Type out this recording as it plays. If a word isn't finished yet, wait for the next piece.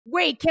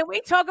Wait, can we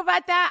talk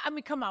about that? I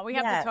mean, come on, we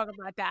have to talk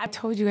about that. I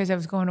told you guys I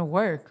was going to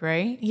work,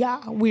 right?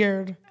 Yeah,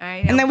 weird.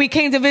 I know. And then we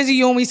came to visit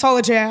you and we saw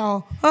the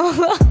jail.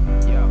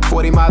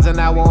 40 miles an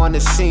hour on the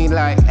scene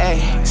like,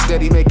 ayy.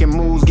 Steady making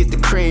moves, get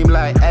the cream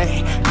like,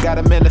 ayy.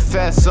 Gotta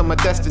manifest on my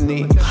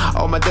destiny,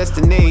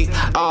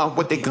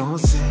 what they gonna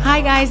say?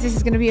 Hi guys, this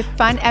is gonna be a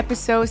fun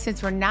episode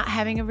since we're not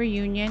having a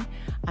reunion.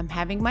 I'm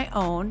having my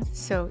own.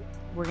 So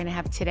we're gonna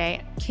have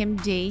today Kim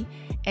D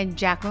and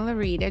Jacqueline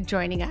Laurita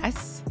joining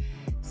us.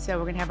 So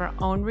we're gonna have our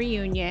own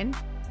reunion,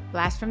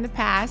 blast from the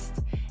past.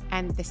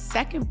 And the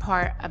second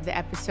part of the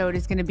episode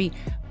is going to be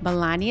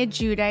Milania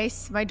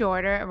Giudice, my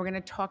daughter, and we're going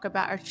to talk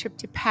about our trip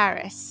to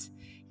Paris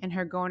and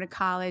her going to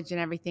college and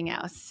everything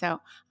else. So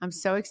I'm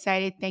so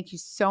excited. Thank you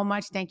so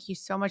much. Thank you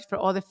so much for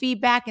all the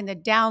feedback and the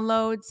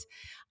downloads.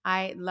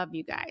 I love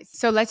you guys.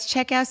 So let's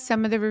check out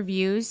some of the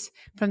reviews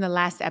from the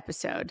last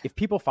episode. If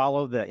people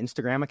follow the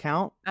Instagram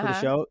account for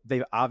the show,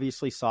 they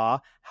obviously saw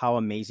how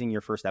amazing your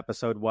first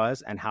episode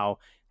was and how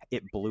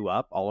it blew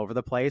up all over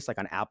the place, like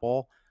on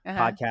Apple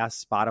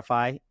Podcasts,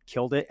 Spotify,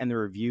 killed it. And the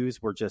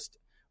reviews were just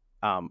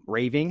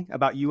raving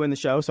about you and the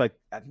show. So I think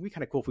it'd be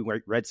kind of cool if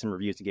we read some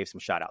reviews and gave some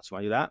shout outs. You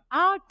want to do that?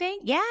 Oh,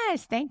 thank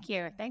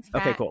you. Thanks,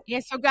 Pat. Okay, cool. Yeah,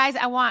 so guys,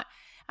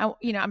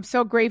 I'm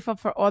so grateful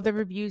for all the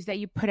reviews that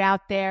you put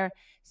out there.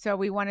 So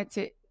we wanted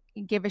to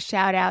give a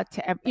shout out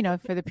to,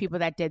 for the people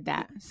that did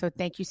that. So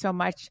thank you so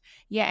much.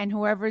 Yeah. And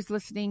whoever's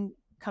listening,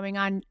 coming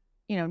on,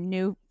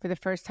 new for the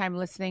first time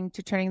listening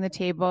to Turning the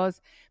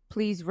Tables,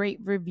 please rate,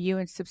 review,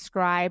 and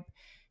subscribe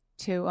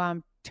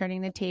to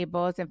Turning the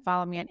Tables, and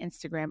follow me on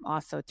Instagram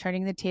also,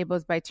 Turning the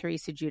Tables by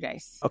Teresa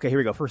Giudice. Okay, here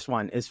we go. First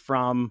one is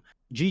from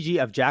Gigi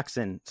of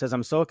Jackson. It says,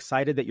 I'm so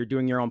excited that you're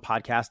doing your own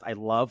podcast. I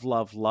love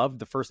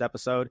the first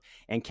episode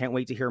and can't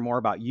wait to hear more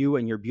about you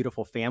and your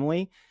beautiful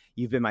family.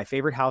 You've been my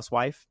favorite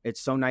housewife.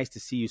 It's so nice to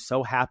see you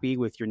so happy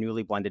with your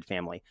newly blended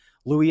family.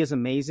 Louis is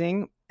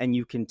amazing, and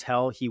you can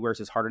tell he wears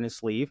his heart on his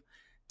sleeve.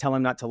 Tell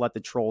him not to let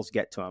the trolls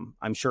get to him.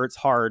 I'm sure it's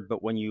hard,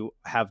 but when you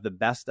have the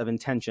best of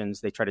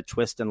intentions, they try to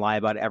twist and lie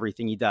about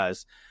everything he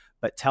does.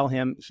 But tell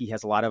him he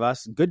has a lot of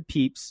us good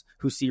peeps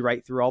who see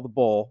right through all the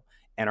bull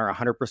and are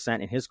 100%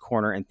 in his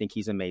corner and think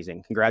he's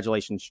amazing.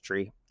 Congratulations,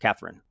 Tree.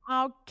 Catherine.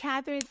 Oh,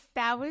 Catherine,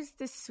 that was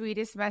the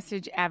sweetest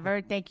message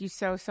ever. Thank you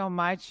so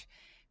much,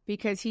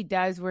 because he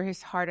does wear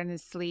his heart on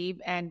his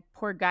sleeve, and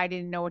poor guy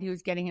didn't know what he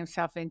was getting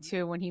himself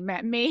into when he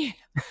met me.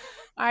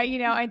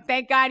 And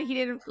thank God he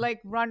didn't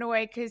run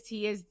away, because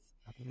he is,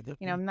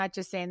 I'm not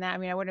just saying that. I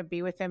mean, I wouldn't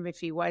be with him if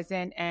he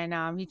wasn't.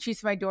 And he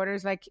treats my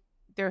daughters like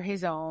they're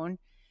his own.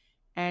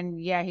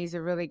 And yeah, he's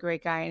a really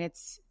great guy. And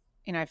it's,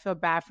 I feel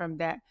bad for him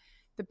that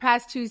the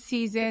past 2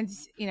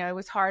 seasons, it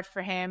was hard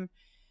for him,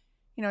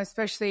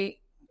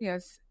 especially,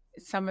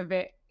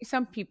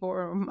 some people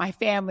or my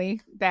family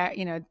that,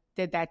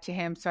 did that to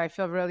him. So I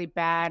feel really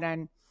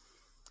bad.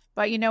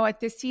 But you know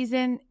what, this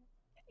season,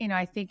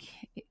 I think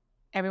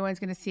everyone's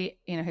going to see,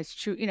 his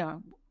true,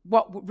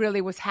 what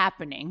really was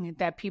happening,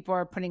 that people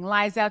are putting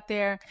lies out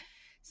there.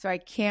 So I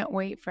can't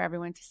wait for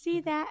everyone to see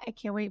that. I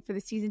can't wait for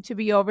the season to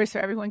be over so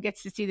everyone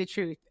gets to see the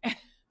truth.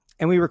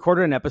 And we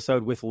recorded an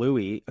episode with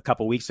Louis a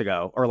couple weeks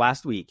ago or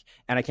last week.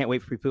 And I can't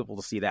wait for people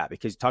to see that,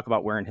 because talk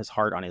about wearing his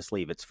heart on his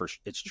sleeve.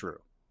 It's true.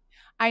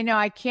 I know.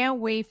 I can't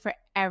wait for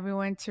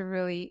everyone to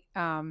really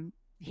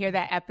hear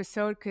that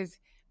episode, because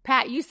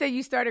Pat, you said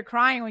you started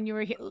crying when you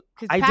were here,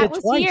 because Pat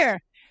was twice.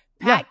 Here.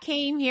 Pat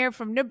came here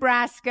from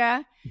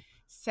Nebraska,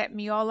 set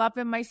me all up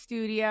in my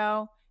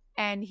studio,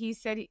 and he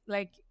said,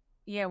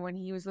 when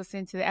he was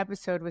listening to the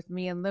episode with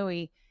me and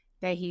Louis,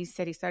 that he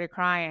said he started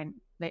crying.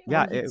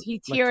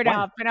 He teared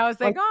up, and I was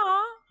like,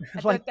 "Oh!"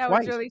 I thought that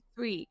was really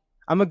sweet.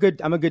 I'm a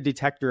good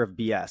detector of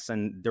BS,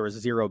 and there was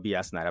zero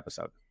BS in that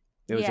episode.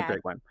 It was a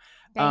great one.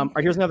 All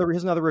right, here's another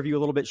review, a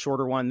little bit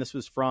shorter one. This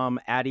was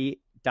from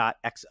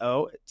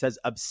Addie.xo. It says,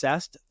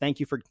 obsessed. Thank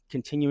you for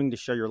continuing to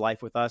share your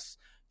life with us.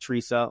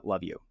 Teresa,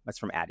 love you. That's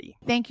from Addie.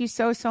 Thank you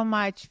so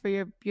much for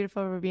your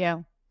beautiful review.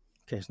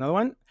 Okay, here's another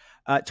one.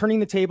 Turning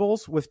the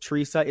Tables with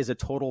Teresa is a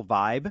total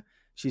vibe.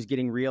 She's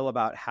getting real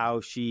about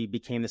how she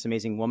became this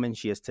amazing woman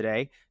she is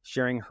today,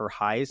 sharing her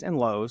highs and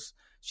lows.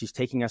 She's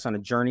taking us on a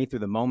journey through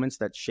the moments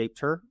that shaped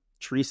her.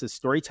 Teresa's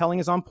storytelling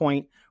is on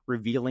point,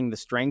 revealing the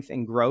strength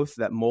and growth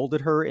that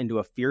molded her into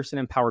a fierce and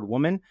empowered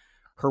woman.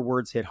 Her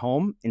words hit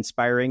home,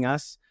 inspiring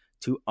us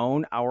to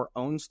own our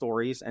own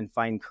stories and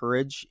find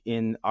courage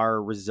in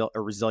our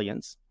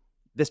resilience.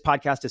 This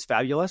podcast is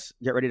fabulous.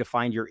 Get ready to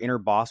find your inner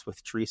boss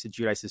with Teresa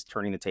Giudice's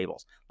Turning the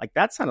Tables.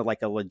 That sounded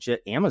like a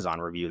legit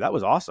Amazon review. That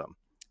was awesome.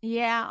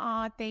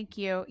 Yeah. Thank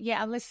you.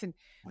 Yeah. Listen,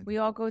 we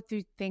all go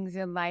through things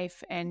in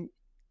life, and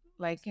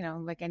like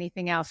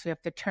anything else, we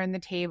have to turn the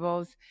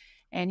tables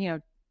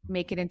and,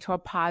 make it into a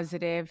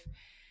positive.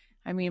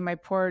 I mean, my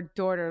poor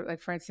daughter,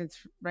 for instance,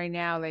 right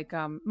now,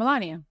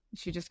 Milania,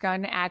 she just got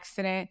in an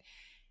accident,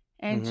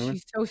 and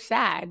she's so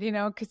sad,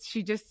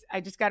 because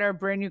I just got her a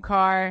brand new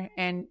car,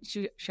 and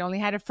she only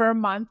had it for a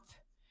month,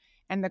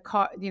 and the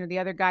car, the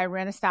other guy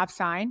ran a stop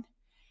sign,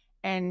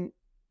 and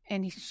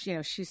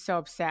she's so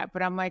upset.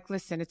 But I'm like,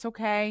 listen, it's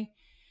okay.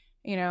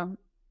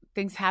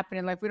 things happen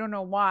in life. We don't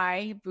know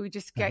why, but we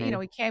just get,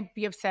 we can't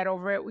be upset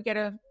over it. We got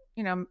to,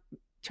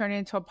 turn it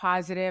into a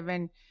positive.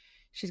 And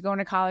she's going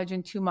to college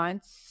in 2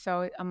 months.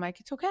 So I'm like,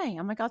 it's okay.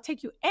 I'm like, I'll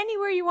take you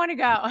anywhere you want to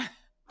go.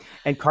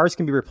 And cars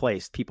can be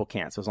replaced. People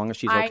can't. So as long as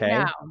she's okay,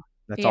 I know.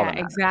 that's all that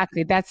matters.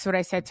 Exactly. That's what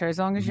I said to her. As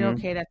long as you're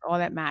okay, that's all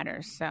that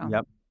matters. So.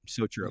 Yep.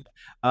 So true.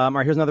 All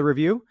right, here's another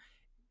review.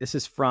 This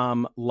is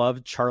from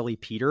Love Charlie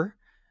Peter.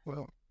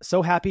 Well,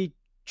 so happy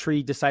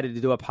Tree decided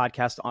to do a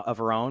podcast of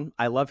her own.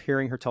 I love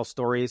hearing her tell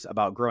stories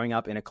about growing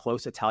up in a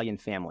close Italian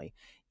family,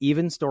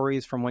 even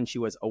stories from when she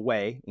was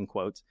away, in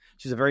quotes.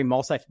 She's a very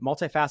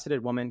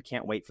multifaceted woman.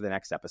 Can't wait for the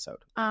next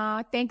episode.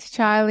 Thanks,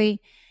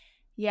 Charlie.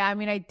 Yeah, I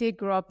mean, I did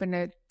grow up in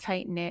a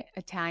tight-knit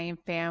Italian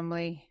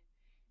family,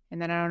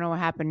 and then I don't know what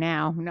happened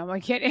now. No,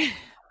 I'm kidding.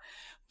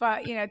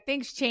 But,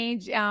 things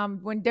change.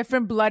 When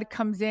different blood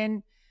comes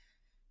in,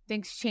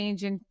 things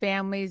change in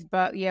families.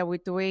 But, yeah,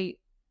 with the way,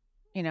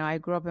 I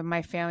grew up in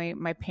my family,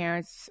 my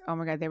parents, oh,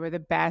 my God, they were the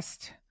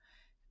best.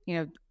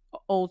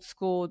 Old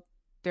school.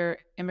 They're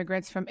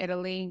immigrants from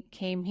Italy,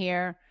 came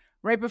here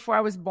right before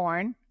I was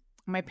born.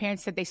 My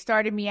parents said they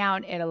started me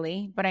out in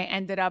Italy, but I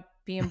ended up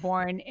being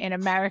born in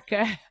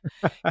America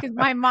because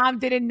my mom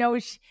didn't know.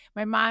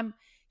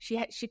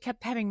 She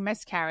kept having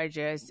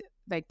miscarriages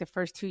like the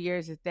first 2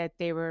 years that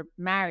they were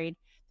married.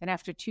 Then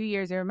after 2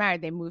 years they were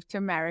married, they moved to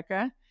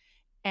America,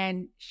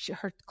 and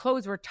her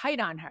clothes were tight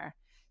on her.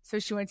 So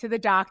she went to the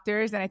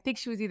doctors, and I think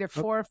she was either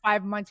 4 or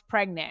 5 months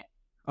pregnant.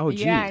 Oh,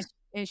 geez. Yeah,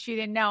 and she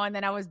didn't know. And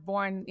then I was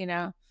born,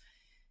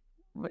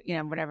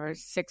 whatever,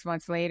 6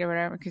 months later,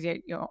 whatever, because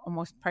you're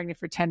almost pregnant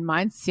for 10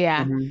 months.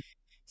 Yeah. Mm-hmm.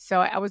 So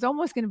I was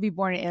almost going to be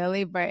born in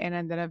Italy, but it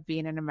ended up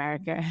being in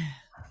America.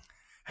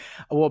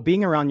 Well,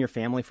 being around your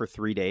family for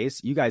 3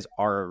 days, you guys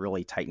are a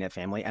really tight-knit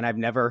family. And I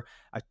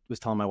was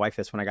telling my wife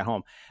this when I got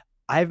home.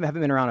 I haven't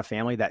been around a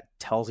family that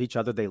tells each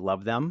other they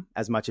love them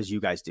as much as you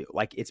guys do.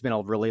 Like, it's been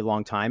a really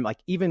long time. Like,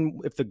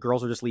 even if the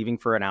girls are just leaving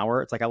for an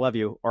hour, it's like, I love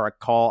you, or a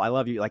call, I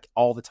love you. Like,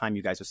 all the time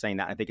you guys are saying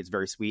that. I think it's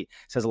very sweet.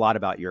 It says a lot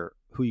about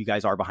who you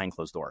guys are behind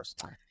closed doors.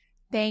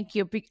 Thank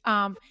you.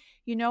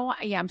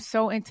 Yeah, I'm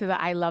so into the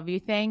I love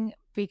you thing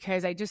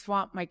because I just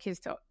want my kids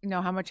to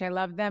know how much I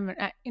love them,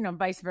 and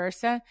vice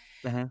versa.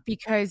 Uh-huh.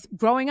 Because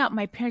growing up,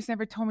 my parents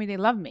never told me they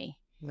loved me.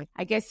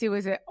 I guess it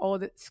was an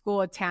old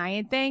school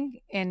Italian thing.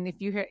 And if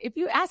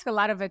you ask a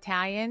lot of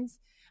Italians,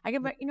 I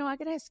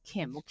could ask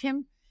Kim. Well,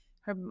 Kim,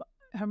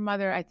 her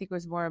mother, I think,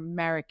 was more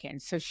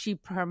American. So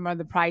her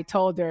mother probably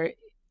told her,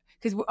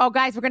 because,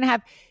 guys, we're going to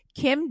have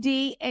Kim,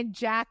 D, and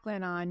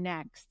Jacqueline on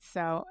next.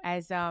 So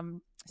as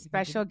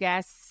special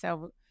guests.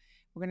 So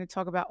we're going to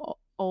talk about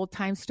old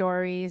time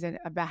stories and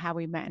about how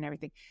we met and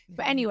everything.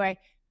 But anyway,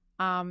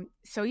 so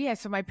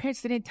my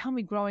parents didn't tell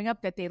me growing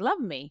up that they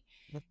loved me.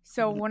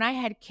 So when I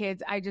had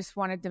kids, I just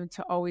wanted them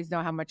to always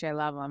know how much I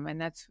love them.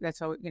 And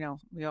that's all,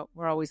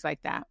 we're always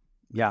like that.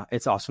 Yeah,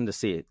 it's awesome to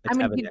see it. It's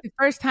evident. The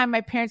first time my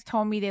parents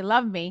told me they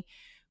loved me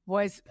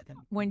was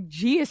when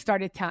Gia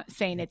started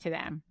saying it to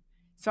them.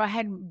 So I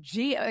had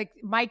Gia, like,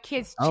 my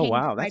kids changed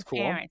my parents. Cool.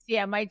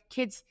 Yeah, my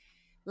kids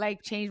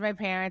changed my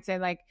parents,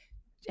 and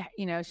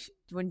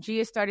when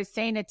Gia started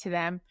saying it to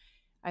them,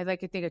 I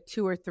think at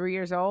 2 or 3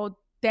 years old,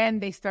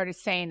 then they started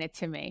saying it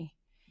to me.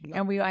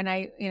 And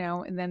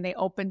and then they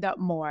opened up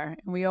more,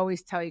 and we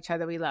always tell each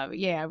other we love.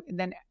 Yeah. And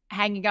then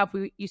hanging up,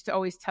 we used to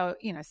always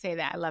say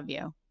that I love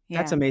you. Yeah.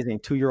 That's amazing.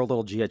 2-year-old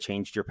little Gia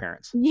changed your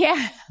parents.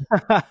 Yeah.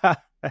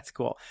 That's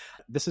cool.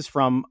 This is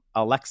from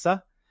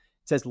Alexa.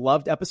 It says,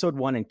 loved episode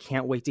 1 and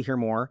can't wait to hear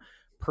more.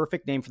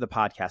 Perfect name for the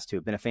podcast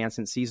too. Been a fan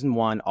since season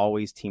 1.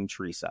 Always Team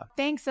Teresa.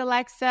 Thanks,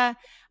 Alexa.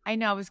 I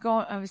know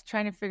I was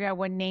trying to figure out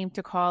what name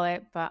to call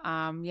it, but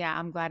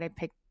I'm glad I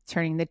picked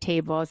Turning the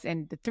Tables,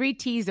 and the 3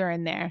 T's are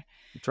in there.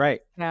 That's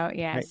right. So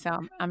yeah, right. So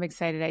I'm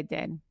excited I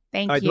did.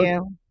 Thank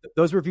you.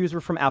 Those reviews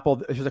were from Apple.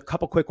 There's a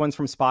couple quick ones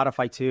from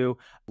Spotify too.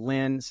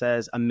 Lynn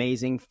says,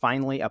 amazing.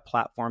 Finally, a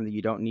platform that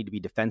you don't need to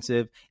be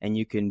defensive and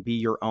you can be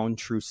your own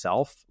true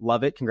self.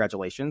 Love it.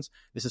 Congratulations.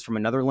 This is from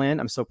another Lynn.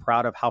 I'm so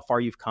proud of how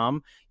far you've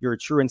come. You're a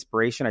true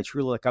inspiration. I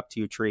truly look up to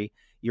you, Tree.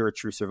 You're a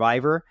true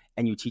survivor,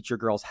 and you teach your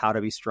girls how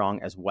to be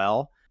strong as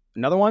well.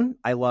 Another one,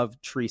 I love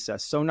Teresa.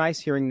 So nice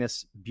hearing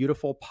this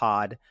beautiful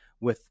pod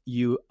with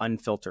you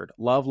unfiltered.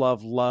 Love,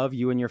 love, love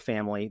you and your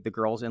family. The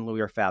girls in Louis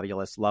are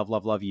fabulous. Love,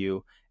 love, love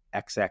you.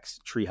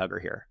 XX Tree Hugger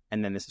here.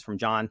 And then this is from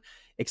John.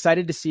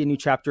 Excited to see a new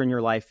chapter in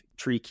your life.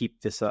 Tree,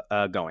 keep this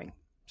going.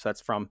 So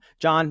that's from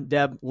John,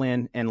 Deb,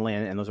 Lynn, and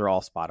those are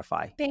all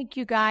Spotify. Thank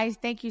you, guys.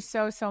 Thank you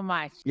so, so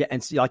much. Yeah,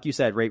 and like you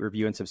said, rate,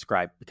 review, and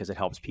subscribe because it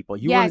helps people.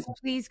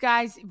 Please,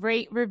 guys,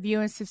 rate,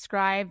 review, and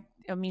subscribe.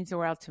 It means the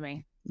world to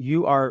me.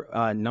 You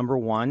are number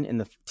 1 in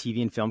the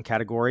TV and film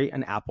category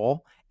in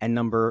Apple, and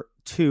number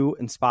 2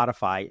 in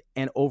Spotify.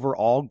 And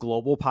overall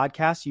global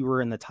podcasts, you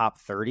were in the top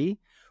 30,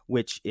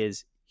 which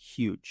is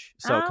huge.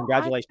 So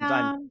congratulations.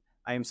 Awesome.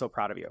 I am so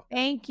proud of you.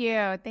 Thank you.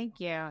 Thank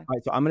you. All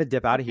right, so I'm going to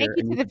dip out of here.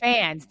 Thank you to the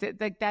fans.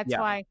 That's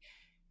why,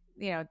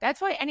 that's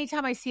why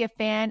anytime I see a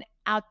fan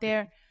out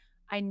there,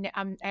 I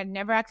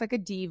never act like a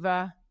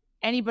diva.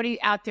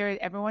 Anybody out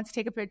there ever wants to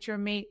take a picture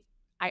of me,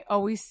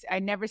 I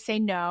never say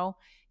no,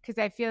 because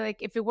I feel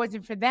like if it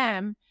wasn't for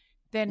them,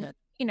 then,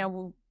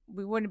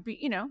 we wouldn't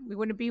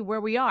be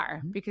where we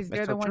are, because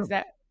they're the ones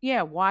that,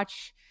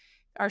 watch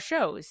our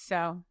shows.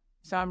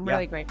 So I'm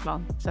really grateful.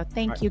 So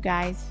thank you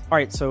guys. All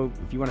right. So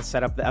if you want to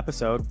set up the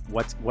episode,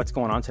 what's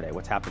going on today?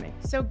 What's happening?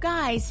 So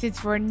guys,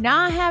 since we're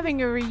not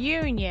having a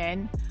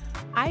reunion,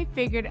 I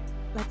figured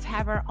let's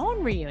have our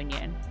own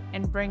reunion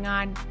and bring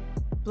on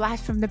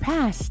Blast from the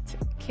Past,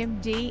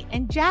 Kim D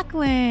and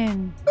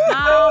Jacqueline.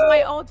 Oh,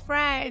 my old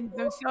friends.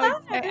 I'm so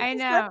excited. I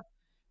know.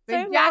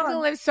 But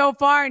Jacqueline lives so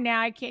far now,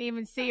 I can't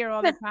even see her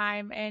all the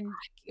time. And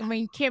I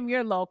mean, Kim,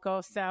 you're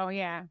local, so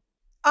yeah.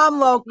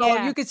 I'm local.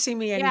 Yeah. You could see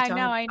me anytime.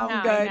 Yeah, I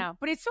know.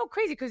 But it's so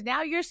crazy because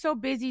now you're so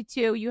busy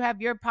too. You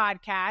have your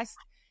podcast,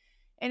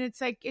 and it's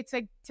like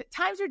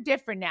times are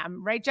different now,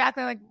 right,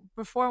 Jacqueline? Like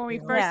before, when we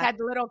first had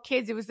the little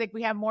kids, it was like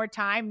we have more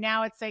time.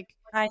 Now it's like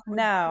I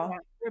know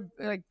we're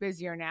like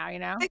busier now.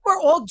 I think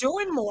we're all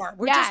doing more.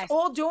 We're just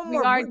all doing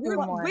more. We are doing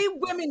more. We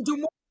women do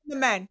more than the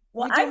men.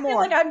 Well, I feel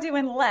like I'm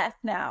doing less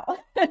now.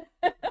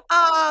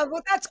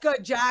 Well, that's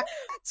good, Jack.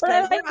 That's good.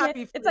 I'm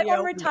happy for you.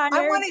 I'm retired.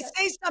 I want to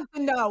say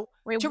something though,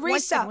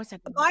 Teresa.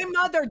 My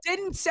mother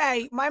didn't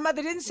say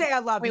I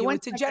love you.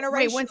 It's a generational.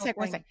 Wait, one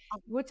second.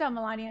 What's up,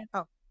 Milania?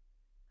 Oh.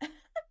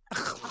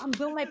 I'm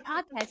doing my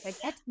podcast. I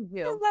texted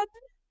you.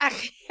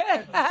 Okay,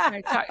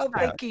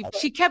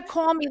 she kept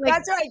calling me like,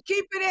 that's right.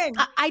 Keep it in.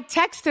 I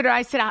texted her.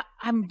 I said,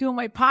 I'm doing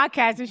my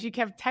podcast, and she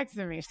kept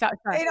texting me. Sorry.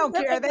 They don't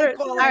care. They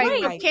call her.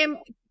 Right, Kim.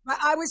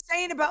 I was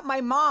saying about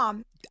my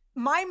mom.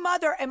 My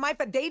mother and my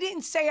father, they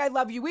didn't say I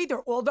love you either,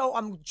 although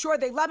I'm sure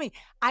they love me.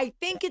 I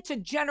think it's a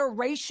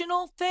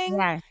generational thing.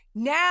 Yeah.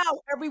 Now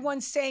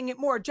everyone's saying it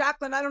more.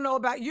 Jacqueline, I don't know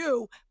about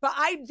you, but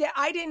I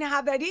didn't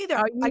have that either.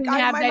 Oh, like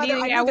my mother, I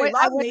knew they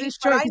loved me,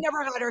 but I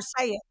never had her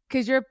say it.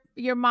 Because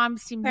your mom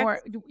seemed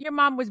more. Your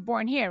mom was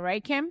born here,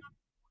 right, Kim?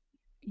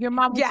 Your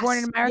mom was born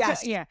in America.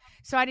 Yes. Yeah.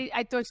 So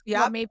I thought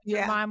maybe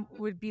your mom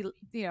would be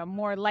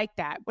more like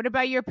that. What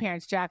about your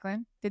parents,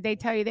 Jacqueline? Did they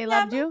tell you they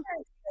loved you?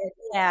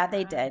 Yeah,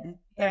 they did.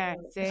 Yeah,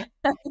 see?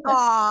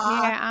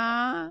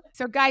 Yeah.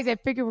 So, guys, I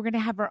figured we're gonna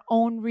have our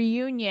own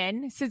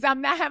reunion since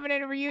I'm not having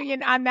a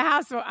reunion on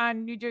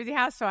New Jersey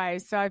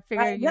Housewives. So I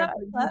figured you're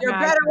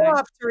better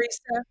off,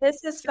 Teresa.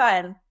 This is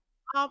fun.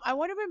 I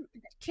want to,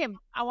 Kim.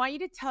 I want you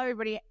to tell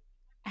everybody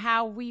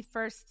how we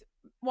first.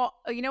 Well,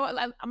 you know what?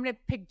 I'm gonna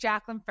pick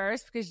Jacqueline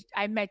first because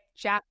I met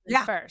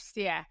Jacqueline first.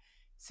 Yeah.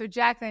 So,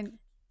 Jacqueline,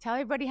 tell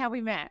everybody how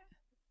we met.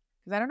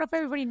 Because I don't know if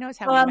everybody knows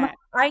how we met.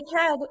 I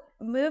had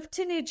moved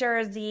to New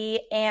Jersey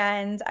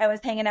and I was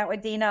hanging out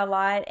with Dina a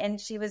lot, and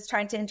she was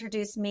trying to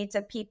introduce me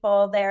to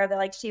people there that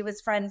like she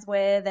was friends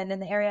with and in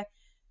the area.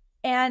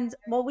 And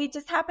we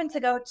just happened to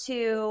go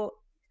to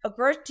do you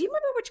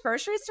remember which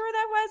grocery store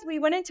that was? We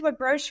went into a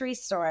grocery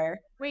store.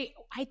 Wait,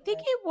 I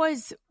think it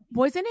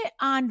wasn't it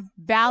on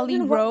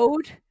Valley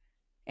Road?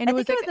 And it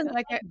was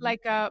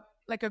like a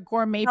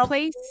gourmet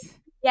place?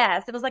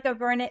 Yes, it was like a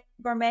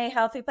gourmet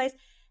healthy place.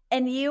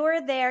 And you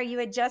were there. You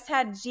had just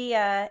had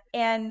Gia,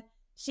 and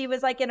she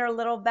was like in her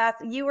little bath.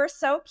 You were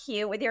so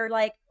cute with your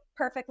like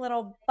perfect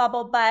little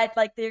bubble butt,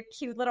 like your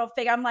cute little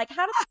figure. I'm like,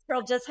 how does this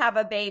girl just have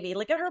a baby?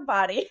 Look at her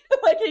body.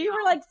 Like you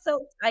were like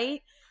so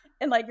tight,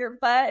 and like your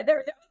butt. There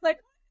was like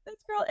this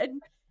girl,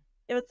 and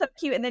it was so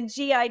cute. And then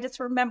Gia, I just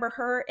remember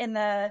her in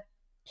the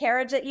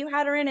carriage that you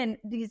had her in, and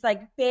these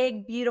like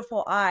big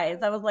beautiful eyes.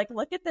 I was like,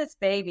 look at this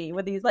baby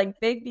with these like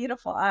big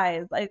beautiful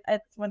eyes.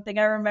 That's one thing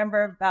I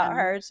remember about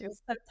her. She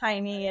was so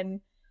tiny and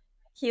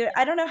cute.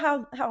 I don't know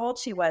how old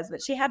she was,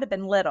 but she had to have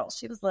been little.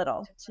 She was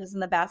little. She was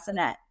in the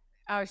bassinet.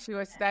 Oh, she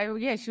was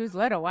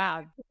little.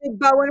 Wow. Big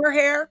bow in her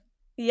hair.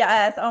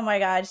 Yes. Oh my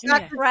God. She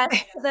was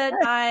dressed to the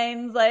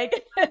times. Like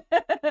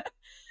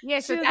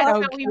yeah, so that's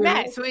how we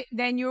met. So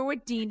then you were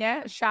with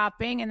Dina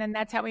shopping, and then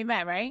that's how we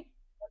met, right?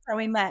 How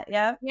we met,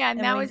 yeah, and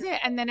that was it.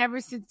 And then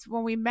ever since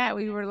when we met,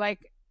 we were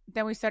like,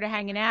 then we started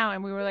hanging out,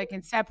 and we were like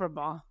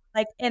inseparable,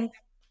 like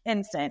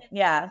instant,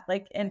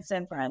 like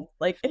instant friends.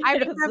 Like I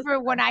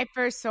remember when I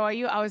first saw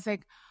you, I was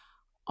like,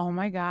 oh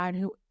my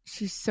God,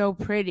 she's so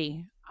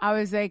pretty. I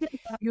was like,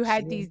 you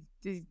had this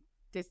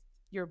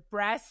your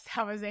breasts.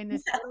 I was in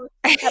this little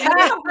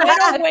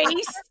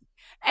waist.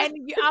 And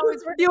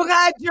you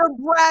had your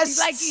breasts,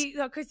 like,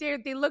 because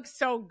they look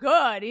so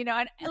good,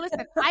 And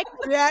listen, I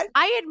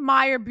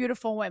admire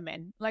beautiful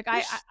women. Like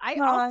I'll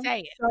say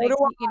it. Like,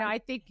 I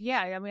think,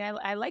 I mean,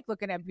 I like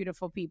looking at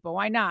beautiful people.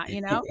 Why not?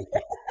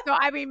 So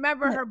I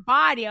remember her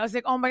body. I was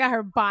like, oh my God,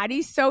 her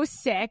body's so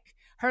sick.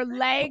 Her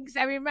legs.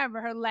 I remember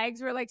her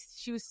legs were like,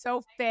 she was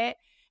so fit,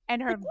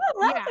 and her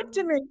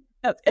to me.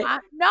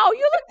 No,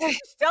 you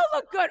still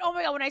look good. Oh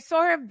my God, when I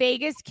saw her in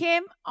Vegas,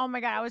 Kim, oh my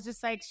God, I was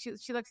just like, she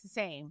looks the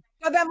same.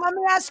 So then let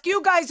me ask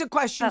you guys a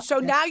question. So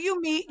now you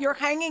meet, you're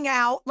hanging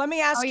out. Let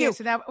me ask you.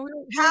 So that we're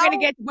gonna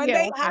get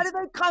to how do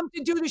they come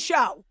to do the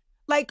show?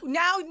 Like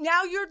now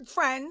you're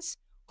friends.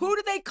 Who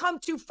do they come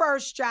to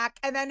first, Jack?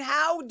 And then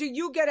how do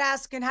you get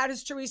asked, and how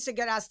does Teresa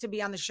get asked to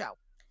be on the show?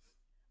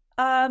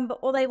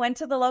 Well, they went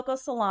to the local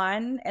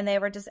salon and they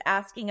were just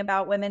asking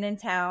about women in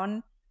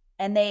town,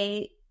 and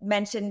they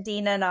mentioned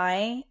Dina and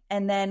I,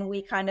 and then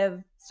we kind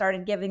of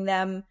started giving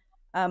them,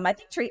 I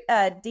think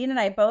Dina and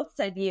I both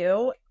said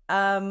you,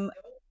 and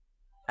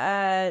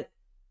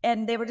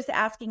they were just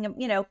asking,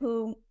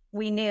 who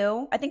we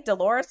knew. I think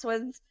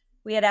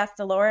we had asked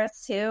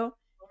Dolores too.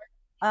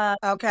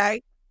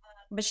 Okay.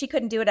 But she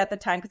couldn't do it at the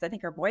time because I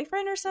think her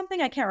boyfriend or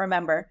something, I can't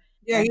remember.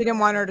 Yeah, he didn't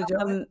want her to do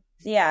it.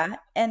 Yeah.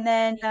 And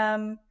then,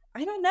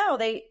 I don't know,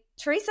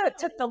 Teresa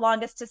took the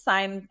longest to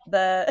sign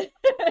the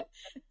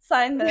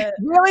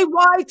Really?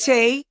 Why,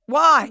 T?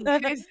 Why?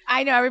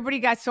 I know everybody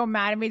got so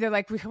mad at me. They're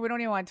like, we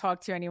don't even want to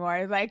talk to you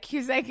anymore. Like,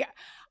 he's like,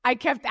 I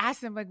kept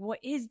asking him, like, what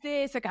is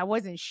this? Like, I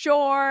wasn't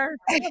sure.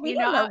 And I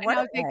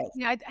was like,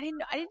 I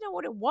didn't know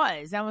what it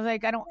was. I was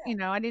like, I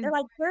didn't. They're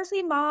like,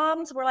 Jersey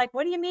moms. We're like,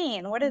 what do you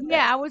mean? What is this?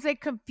 I was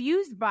like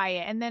confused by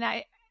it. And then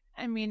I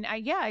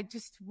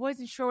just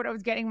wasn't sure what I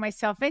was getting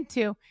myself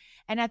into.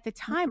 And at the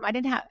time,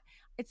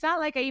 it's not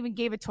like I even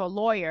gave it to a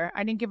lawyer.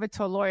 I didn't give it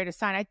to a lawyer to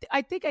sign.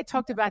 I think I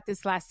talked about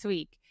this last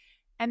week.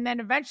 And then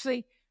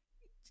eventually,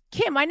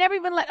 Kim, I never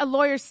even let a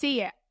lawyer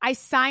see it. I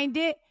signed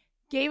it,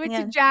 gave it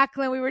to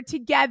Jacqueline. We were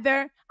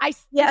together. I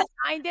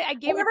signed it. I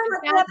gave it to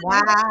Jacqueline.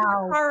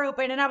 Wow. Car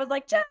open, and I was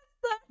like, just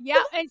yeah,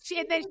 and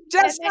then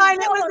just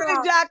sign it, listen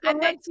to Jacqueline.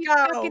 And then she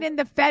stuck it in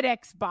the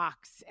FedEx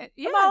box.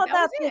 Yeah, I'm all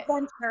about the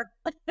adventure.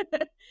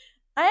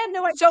 I had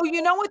no idea. So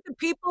you know what the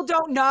people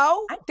don't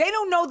know? They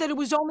don't know that it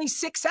was only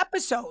 6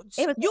 episodes.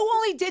 You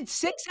only did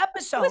 6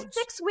 episodes. It was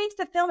 6 weeks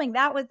of filming.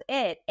 That was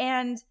it.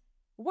 And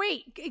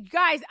wait,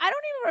 guys, I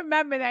don't even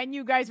remember that. And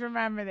you guys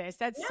remember this.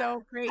 That's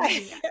so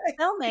crazy.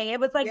 Filming. It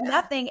was like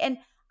nothing. And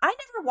I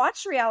never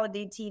watched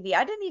reality TV.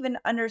 I didn't even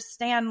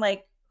understand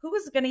like who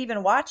was going to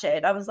even watch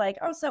it. I was like,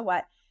 oh, so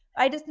what?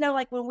 I just know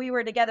like when we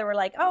were together, we're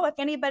like, oh, if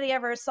anybody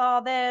ever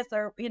saw this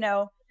or,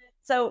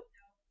 so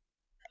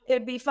it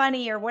would be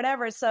funny or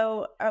whatever.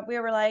 So we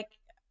were like,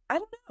 I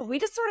don't know. We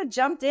just sort of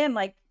jumped in,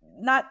 like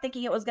not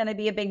thinking it was going to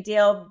be a big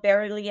deal.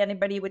 Barely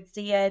anybody would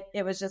see it.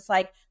 It was just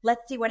like,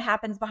 let's see what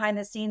happens behind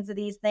the scenes of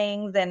these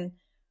things. And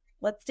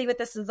let's see what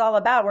this is all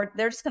about.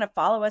 They're just going to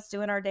follow us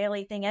doing our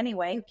daily thing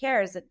anyway. Who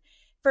cares?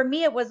 For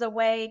me, it was a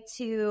way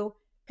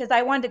because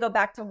I wanted to go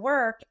back to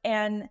work,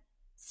 and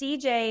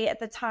CJ at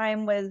the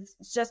time was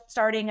just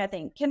starting, I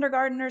think,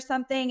 kindergarten or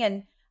something.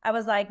 And I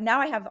was like, now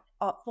I have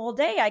a full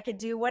day. I could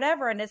do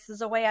whatever. And this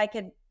is a way I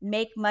could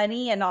make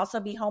money and also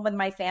be home with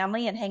my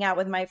family and hang out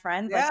with my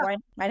friends. Yeah. Like,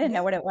 I didn't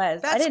know what it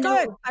was. That's I didn't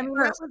good. Know I mean,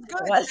 that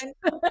was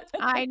good.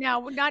 I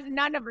know.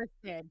 None of us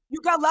did.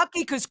 You got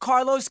lucky because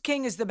Carlos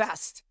King is the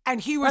best.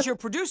 And he was your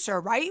producer,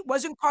 right?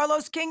 Wasn't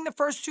Carlos King the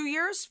first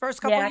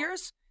couple of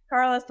years?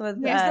 Carlos was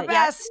the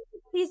best.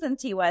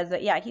 Seasons he was,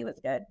 but he was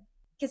good.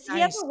 Because he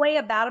has a way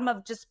about him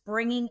of just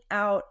bringing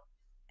out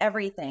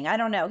everything. I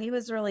don't know. He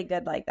was really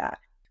good like that.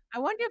 I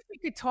wonder if we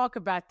could talk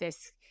about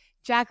this.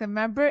 Jacqueline,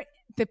 remember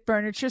the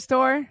furniture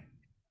store?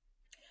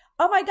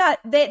 Oh my God.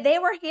 They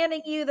were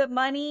handing you the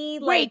money.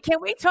 Wait, can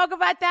we talk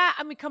about that?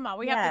 I mean, come on.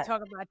 We have to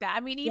talk about that. I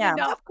mean, even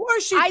though of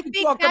course I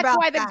think that's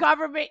why the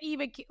government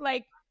even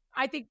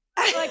I think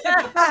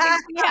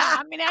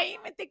I mean, I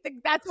even think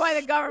that's why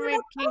the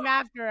government came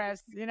after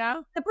us,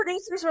 The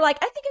producers were like,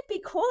 I think it'd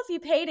be cool if you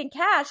paid in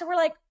cash. And we're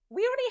like,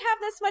 we already have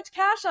this much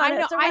cash on it. I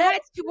know. So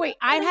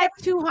I had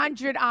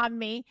 200 on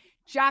me.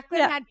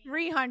 Jacqueline had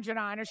 300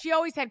 on her. She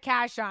always had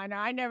cash on her.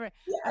 I never.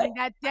 I mean,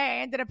 that day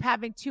I ended up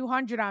having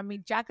 200 on me.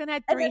 Jacqueline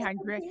had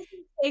 300.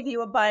 Gave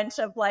you a bunch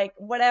of like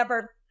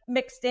whatever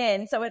mixed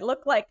in, so it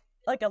looked like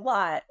a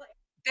lot.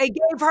 They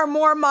gave her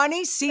more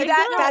money. See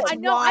that? That's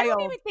wild. I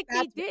don't even think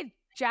they did.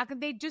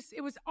 Jacqueline,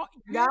 it was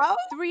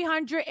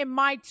 300 and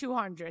my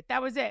 200.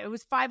 That was it. It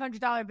was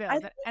 $500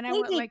 bills. And I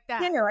went like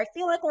that. I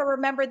feel like I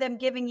remember them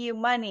giving you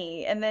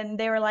money. And then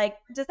they were like,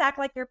 just act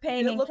like you're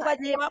paying. Did it look like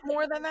a lot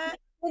more than that?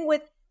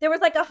 There was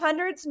like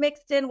hundreds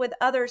mixed in with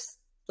other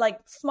like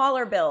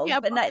smaller bills. Yeah,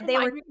 but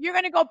you're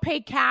going to go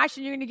pay cash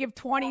and you're going to give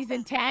 20s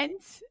and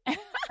 10s.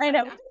 I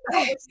know. Of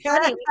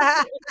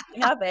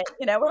it.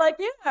 We're like,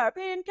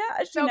 paying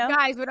cash. So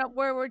guys,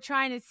 what we're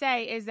trying to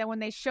say is that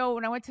when I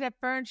went to that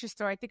furniture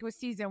store, I think it was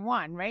season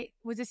 1, right?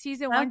 Was it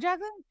season 1,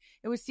 Jacqueline?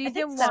 It was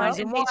season 1.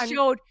 So. And they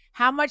showed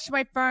how much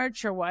my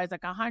furniture was,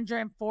 like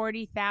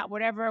 140,000,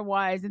 whatever it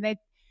was. And then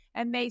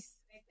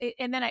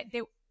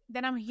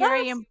I'm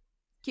hearing him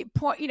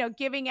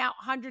giving out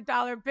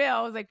 $100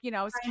 bills, like,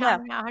 it's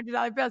counting out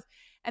 $100 bills.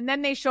 And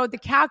then they showed the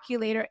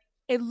calculator.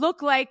 It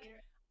looked like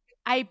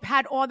I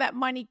had all that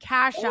money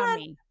cash on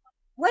me.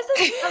 Was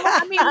it?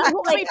 I mean,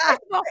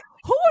 first of all,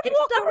 who would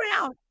walk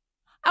around?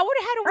 I would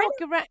have had to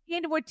walk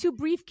around with 2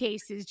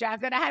 briefcases, Jack,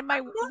 that I had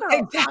my mom had.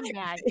 And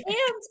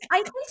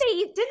I think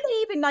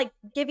they even like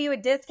give you a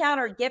discount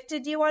or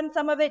gifted you on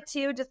some of it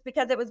too, just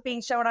because it was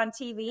being shown on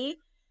TV.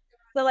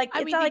 So like,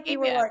 it's not like you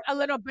were a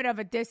little bit of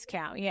a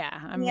discount. Yeah.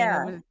 I mean,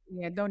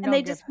 and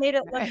they just made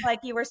it look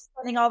like you were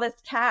spending all this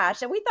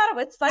cash. And we thought it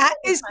was funny. That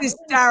is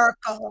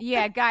hysterical.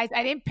 Yeah, guys,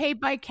 I didn't pay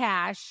by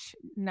cash.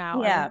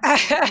 No. Yeah.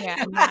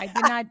 I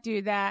did not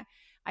do that.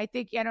 I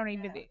think I don't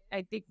even.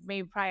 I think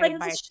maybe probably Like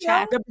by the a show?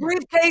 check. The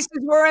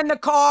briefcases were in the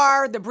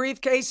car. The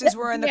briefcases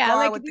were in the car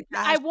like with the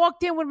cash. I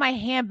walked in with my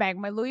handbag,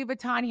 my Louis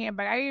Vuitton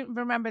handbag. I didn't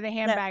remember the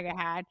handbag I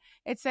had.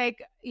 It's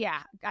like,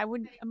 yeah, I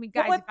wouldn't. I mean,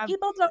 guys, But what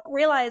people don't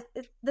realize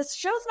is this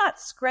show's not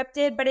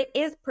scripted, but it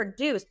is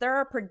produced. There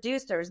are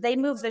producers. They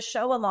move the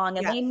show along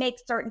and they make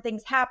certain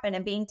things happen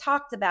and being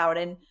talked about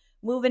and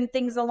moving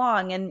things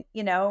along, and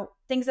you know,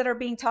 things that are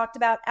being talked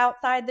about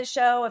outside the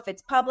show. If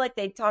it's public,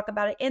 they talk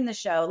about it in the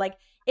show. Like,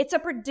 it's a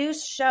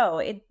produced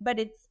show, but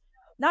it's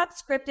not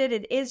scripted.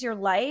 It is your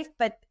life,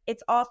 but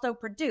it's also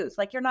produced.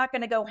 Like, you're not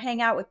going to go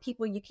hang out with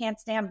people you can't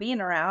stand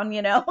being around,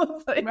 you know?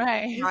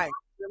 right.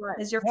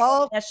 Is your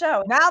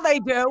show. Now they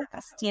do.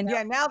 You know?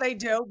 Yeah, now they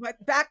do.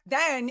 But back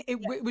then, it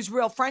was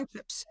real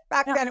friendships.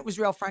 Back then, it was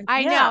real friendships.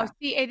 I know.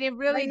 See, it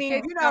really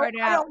did start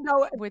I out don't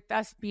know. with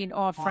us being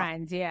all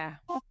friends. Yeah.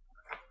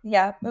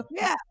 Yeah.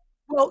 Yeah.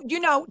 Well, you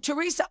know,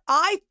 Teresa,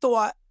 I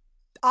thought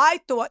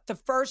the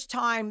first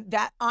time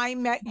that I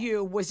met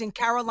you was in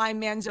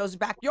Caroline Manzo's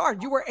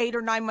backyard. You were 8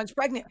 or 9 months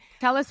pregnant.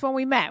 Tell us when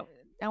we met.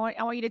 I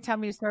want you to tell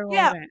me the story.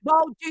 Yeah.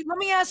 Well, dude, let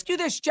me ask you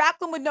this.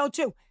 Jacqueline would know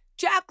too.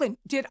 Jacqueline,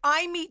 did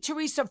I meet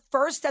Teresa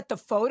first at the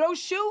photo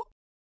shoot?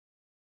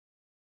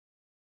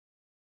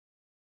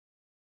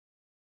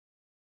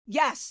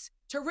 Yes,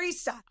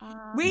 Teresa.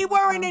 We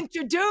weren't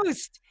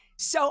introduced.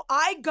 So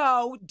I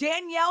go,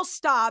 Danielle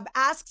Staub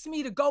asks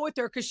me to go with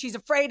her because she's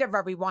afraid of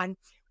everyone.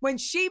 When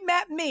she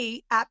met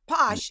me at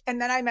Posh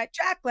and then I met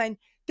Jacqueline,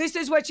 this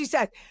is what she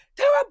said.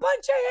 They're a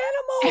bunch of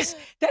animals.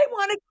 They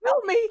want to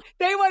kill me.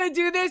 They want to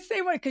do this.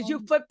 They want, because you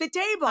flipped the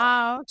table.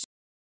 Oh.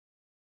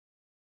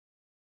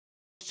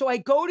 So I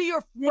go to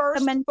your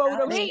first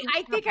photo shoot.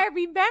 I think I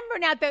remember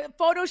now the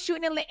photo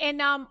shoot in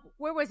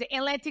where was it?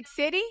 Atlantic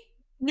City?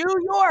 New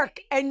York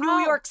and New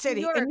York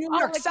City. In New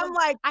York.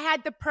 I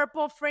had the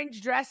purple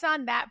fringe dress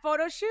on that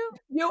photo shoot.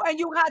 You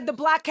had the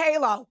black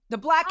halo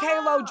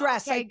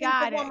dress. Okay,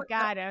 got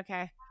it.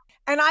 Okay.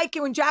 And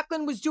when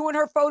Jacqueline was doing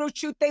her photo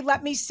shoot, they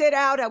let me sit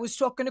out. I was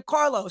talking to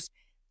Carlos.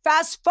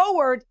 Fast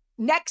forward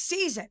next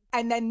season.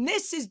 And then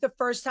this is the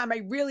first time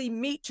I really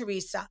meet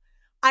Teresa.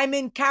 I'm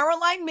in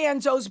Caroline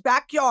Manzo's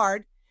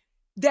backyard.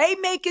 They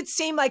make it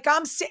seem like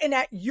I'm sitting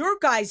at your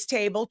guys'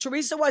 table.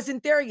 Teresa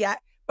wasn't there yet,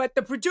 but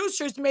the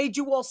producers made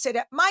you all sit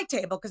at my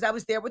table because I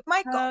was there with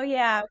Michael. Oh,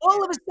 yeah.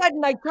 All of a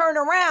sudden, I turn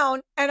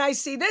around and I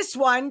see this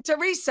one,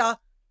 Teresa,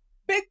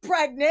 big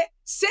pregnant,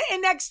 sitting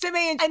next to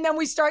me. And then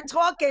we start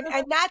talking.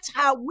 And that's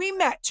how we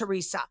met,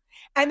 Teresa.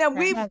 And then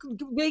we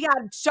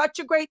had such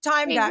a great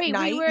time that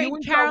night. We were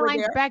in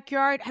Caroline's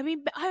backyard. I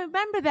mean, I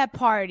remember that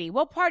party.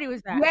 What party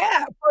was that?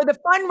 Yeah, for the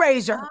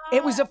fundraiser.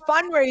 It was a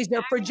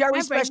fundraiser for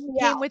Jerry Special.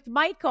 Came with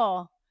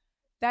Michael.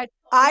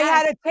 I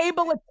had a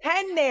table of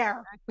 10 there.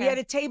 Okay. We had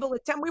a table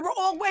of 10. We were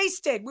all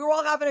wasted. We were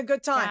all having a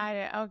good time. Got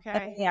it.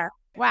 Okay. Yeah.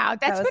 Wow,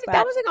 that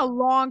was like a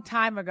long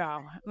time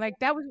ago. Like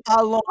that was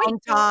a long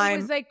time. It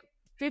was like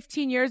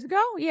 15 years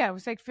ago. Yeah, it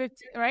was like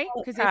 15, right?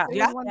 Because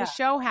when the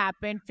show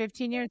happened,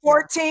 15 years.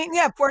 14. Ago.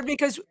 Yeah,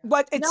 because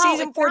it's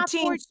season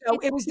 14, so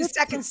it was the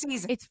second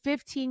season. It's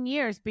 15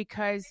 years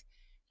because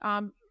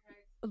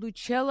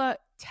Lucilla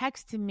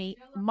texted me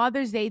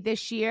Mother's Day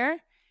this year.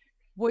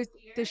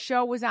 The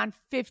show was on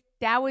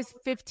that was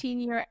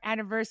 15-year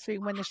anniversary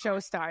when the show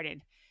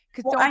started.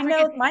 Well, I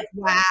know my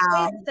first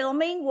day of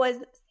filming was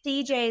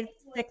CJ's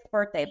 6th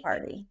birthday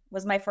party.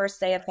 Was my first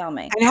day of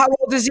filming. And how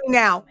old is he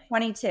now?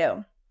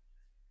 22.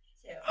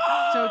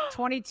 So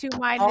 22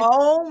 minus.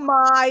 Oh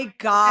my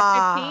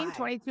God! 15.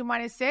 22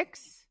 minus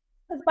 6.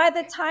 By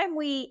the time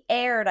we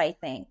aired, I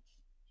think.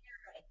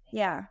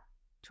 Yeah.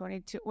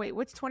 22. Wait,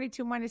 what's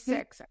 22 minus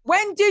 6?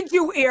 When did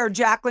you air,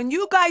 Jacqueline?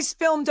 You guys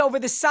filmed over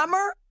the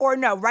summer or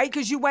no, right?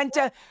 Because you went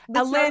to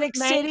Atlantic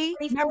City.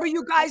 Remember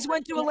you guys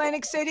went to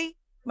Atlantic City?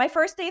 My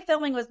first day of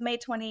filming was May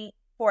 24th,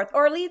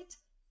 or at least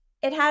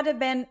it had to have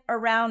been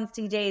around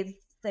CJ's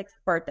 6th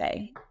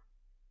birthday.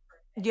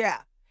 Yeah.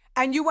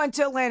 And you went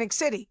to Atlantic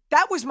City.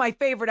 That was my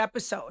favorite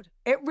episode.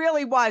 It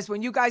really was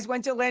when you guys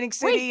went to Atlantic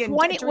City.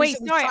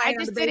 Sorry, I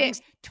just did it.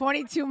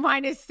 22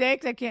 minus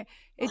 6. I can't.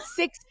 It's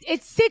 6.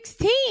 It's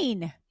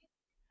 16.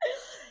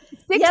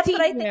 16 yes,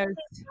 but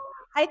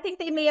I think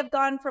they may have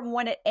gone from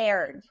when it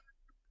aired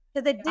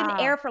because it didn't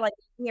air for like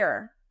a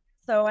year.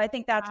 So I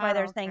think that's why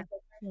they're saying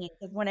 16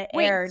 because when it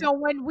aired. So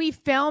when we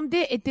filmed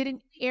it, it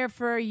didn't air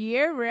for a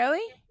year,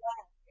 really?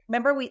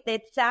 Remember,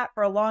 it sat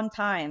for a long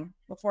time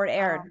before it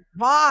aired.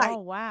 Why? Oh,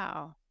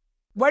 wow.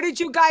 What did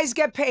you guys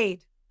get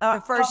paid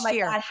the first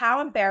year? God, how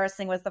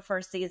embarrassing was the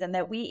first season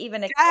that we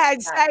even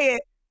expected. Say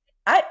it.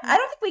 I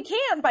don't think we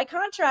can by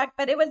contract,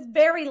 but it was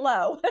very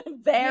low.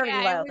 Very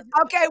low.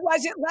 Okay,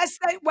 was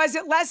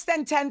it less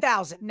than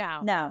 10,000?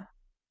 No.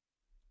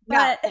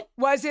 But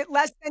was it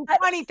less than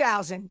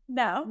 20,000?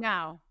 No.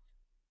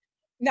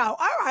 All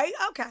right.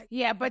 Okay.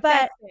 Yeah, but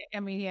that's it.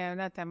 I mean, yeah,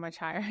 not that much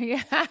higher.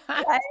 Yeah.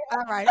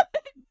 All right.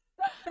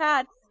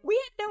 Bad. We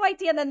had no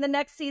idea. And then the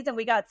next season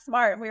we got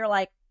smart and we were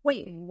like,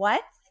 wait,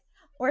 what?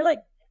 We're like,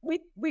 we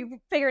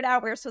figured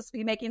out we were supposed to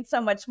be making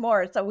so much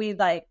more. So we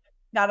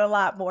got a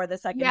lot more the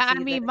second Yeah, season.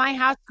 I mean, my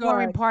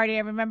housewarming Good. party, I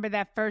remember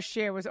that first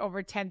year was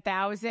over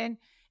 10,000.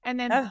 And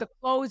then Ugh. the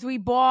clothes we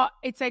bought,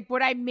 it's like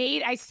what I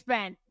made, I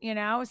spent,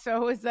 So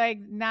it was like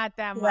not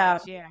that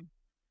much. Yeah.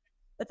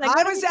 It's like,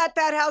 I was at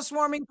that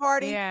housewarming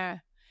party. Yeah.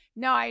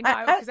 No, I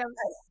know. Because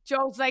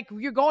Joe's like,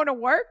 you're going to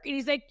work? And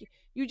he's like,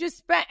 you just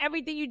spent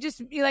everything you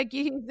just, he's like,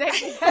 you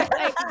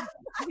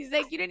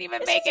didn't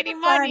even make any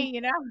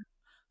money,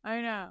 I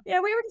know. Yeah,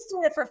 we were just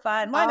doing it for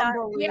fun. Why not?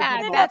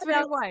 Yeah, that's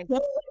what it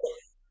was.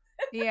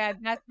 Yeah,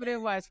 that's what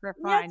it was, for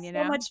fun,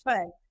 So much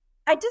fun.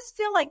 I just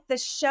feel like the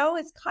show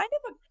is kind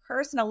of a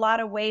curse in a lot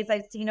of ways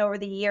I've seen over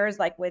the years,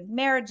 like with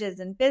marriages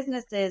and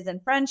businesses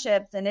and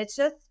friendships. And it's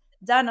just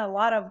done a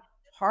lot of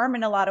harm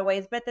in a lot of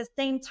ways. But at the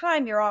same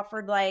time, you're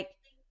offered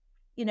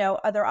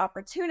other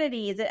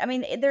opportunities. I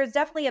mean, there's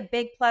definitely a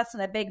big plus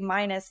and a big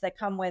minus that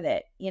come with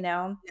it.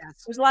 Yes.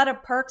 There's a lot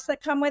of perks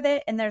that come with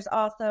it. And there's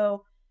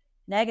also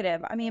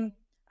negative. I mean,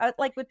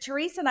 like with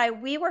Teresa and I,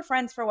 we were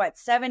friends for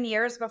 7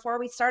 years before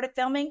we started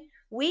filming.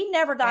 We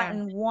never got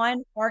in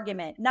one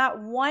argument,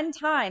 not one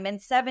time in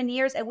 7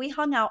 years. And we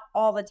hung out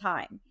all the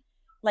time.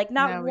 Like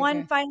not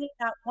one fight,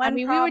 not one problem.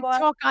 We would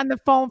talk on the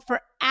phone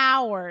for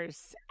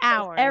hours.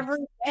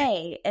 Every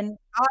day. And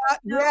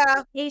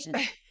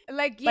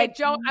like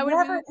Joe,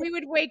 we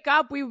would wake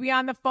up, we would be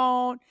on the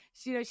phone.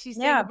 She's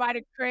saying goodbye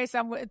to Chris.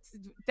 It's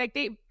like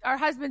our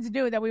husbands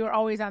knew that we were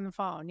always on the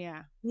phone.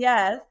 Yeah.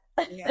 Yes.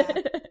 Yeah.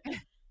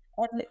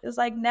 And it was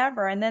like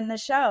never. And then the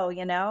show,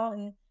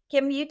 and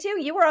Kim, you too.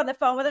 You were on the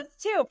phone with us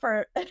too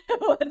for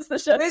once the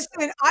show.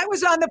 Listen, I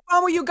was on the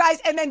phone with you guys,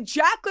 and then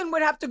Jacqueline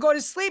would have to go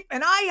to sleep,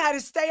 and I had to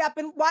stay up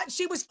and watch.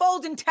 She was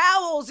folding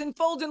towels and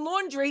folding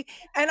laundry,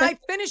 and I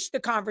finished the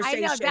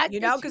conversation.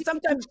 Because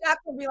sometimes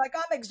Jacqueline would be like,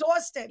 "I'm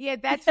exhausted." Yeah,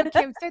 that's what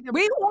Kim said.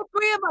 All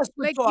three of us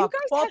would talk. You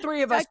guys all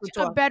three of us would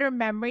talk. A better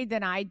memory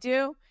than I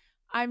do.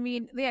 I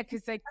mean, yeah,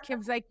 because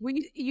Kim's like,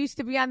 we used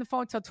to be on the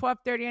phone till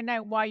 12:30 at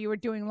night while you were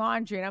doing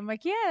laundry, and I'm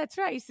like, yeah, that's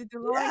right. You used to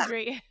do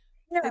laundry.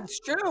 Yeah, it's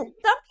true. Some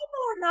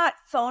people are not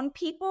phone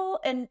people,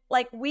 and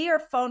we are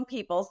phone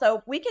people.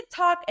 So we could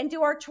talk and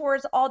do our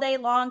chores all day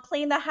long,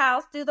 clean the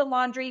house, do the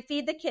laundry,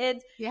 feed the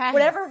kids,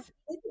 whatever,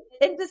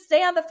 and just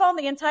stay on the phone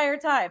the entire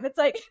time. It's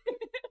like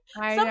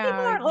some people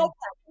aren't like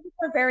that. People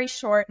are very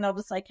short, and they'll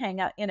just hang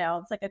out.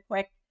 It's like a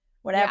quick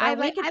whatever. Yeah,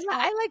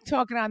 I like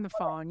talking on the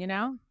phone.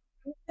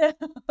 That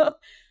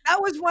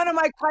was one of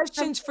my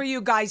questions for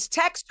you guys: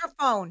 text or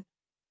phone?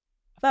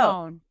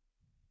 Phone.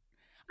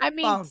 I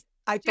mean. Phone.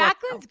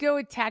 Jacqueline's good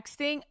with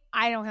texting.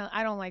 I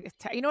don't like it.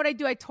 You know what I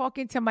do? I talk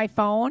into my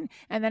phone,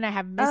 and then I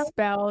have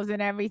misspells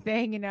and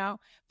everything,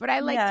 But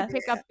I like to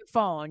pick up the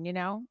phone,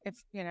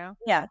 if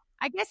Yeah.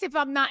 I guess if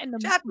I'm not in the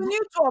Jacqueline,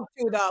 you talk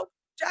too, though.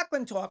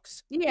 Jacqueline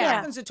talks. Yeah.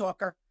 Jacqueline's a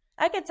talker.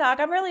 I could talk.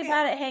 I'm really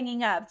bad at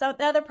hanging up. So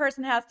the other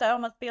person has to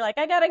almost be like,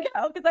 I gotta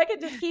go, because I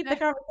could just keep the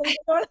conversation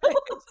going.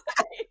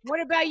 What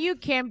about you,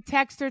 Kim?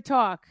 Text or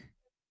talk?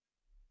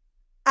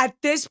 At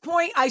this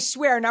point, I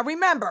swear. Now,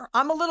 remember,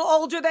 I'm a little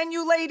older than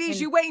you ladies.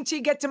 You wait until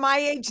you get to my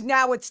age.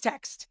 Now it's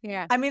text.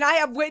 Yeah. I mean, I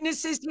have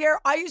witnesses here.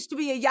 I used to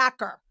be a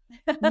yacker.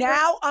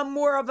 Now I'm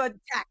more of a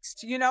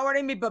text. You know what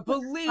I mean? But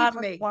believe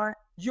me,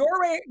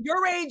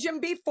 your age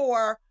and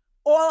before,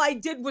 all I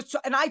did was,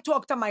 and I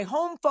talked on my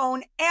home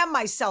phone and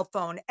my cell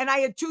phone, and I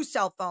had 2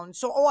 cell phones.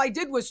 So all I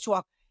did was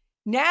talk.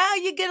 Now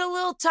you get a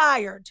little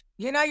tired.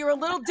 You're a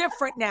little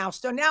different now.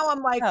 So now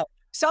I'm like,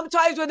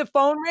 sometimes when the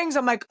phone rings,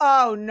 I'm like,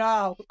 oh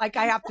no, like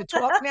I have to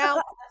talk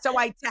now. So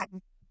I text.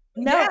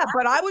 No, yeah,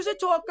 but I was a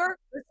talker.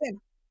 Listen,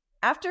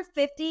 after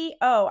 50,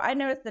 I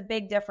noticed the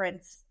big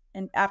difference.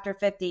 And after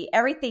 50,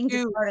 everything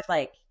just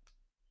started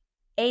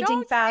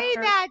aging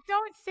faster.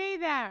 Don't say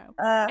that.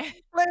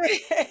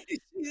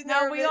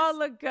 No, we all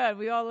look good.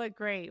 We all look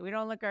great. We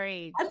don't look our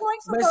age.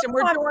 Listen,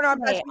 we're doing our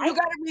best. You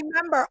got to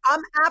remember,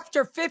 I'm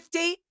after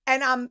 50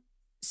 and I'm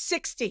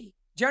 60.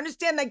 Do you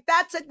understand?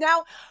 That's it.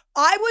 Now,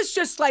 I was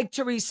just like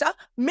Teresa.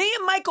 Me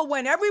and Michael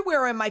went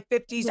everywhere in my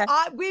 50s. Yes.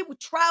 We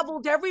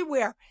traveled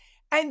everywhere.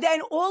 And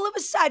then all of a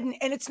sudden,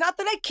 and it's not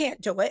that I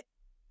can't do it.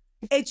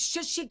 It's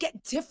just you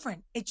get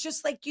different. It's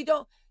just like you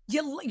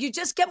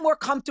just get more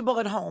comfortable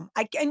at home.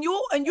 And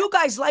you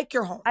guys like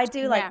your home. I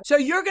do like it. So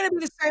you're going to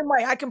be the same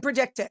way. I can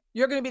predict it.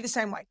 You're going to be the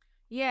same way.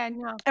 Yeah,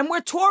 no. And we're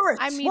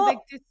tourists. I mean,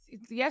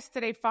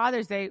 yesterday,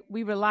 Father's Day,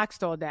 we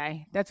relaxed all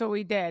day. That's what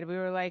we did. We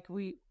were like,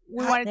 we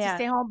wanted to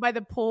stay home by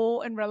the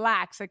pool and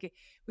relax. Like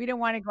we didn't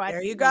want to go out.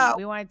 There you go.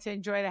 We wanted to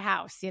enjoy the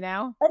house, And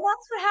that's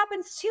what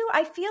happens too.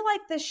 I feel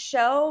like the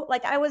show,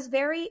 I was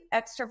very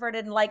extroverted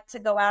and liked to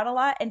go out a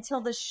lot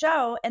until the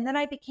show. And then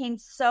I became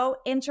so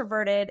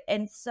introverted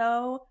and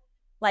so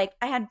I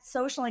had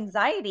social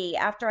anxiety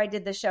after I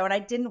did the show, and I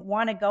didn't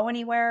want to go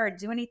anywhere or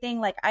do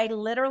anything. I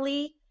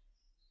literally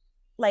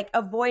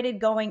avoided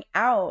going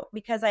out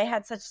because I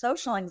had such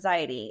social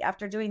anxiety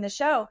after doing the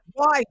show.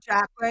 Why,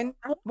 Jacqueline?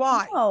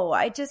 Why? No,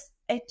 it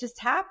just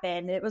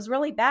happened. It was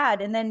really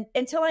bad. And then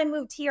until I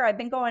moved here, I've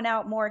been going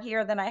out more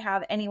here than I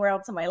have anywhere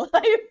else in my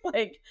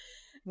life.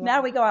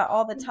 Now we go out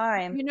all the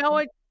time. You know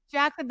what,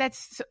 Jacqueline,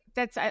 that's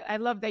I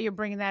love that you're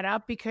bringing that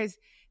up, because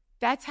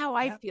that's how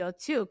I feel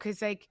too.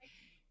 Cause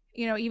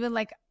even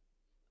like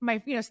my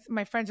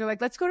friends are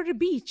like, let's go to the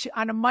beach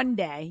on a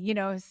Monday,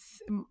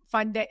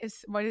 fun day.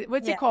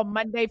 What's it called?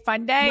 Monday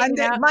fun day?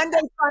 Monday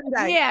fun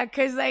day. Yeah.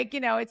 Cause like,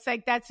 it's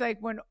like, that's like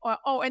when,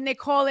 and they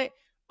call it,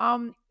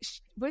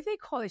 what do they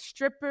call it?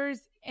 Strippers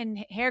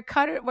and hair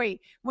cutter. Wait,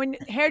 when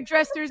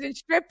hairdressers and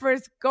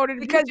strippers go to the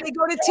because beach, they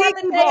go to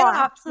tiki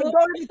bar. They go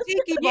to the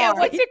tiki bar. Yeah,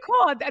 what's it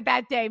called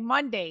that day?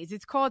 Mondays.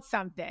 It's called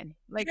something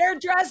like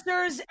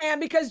hairdressers, and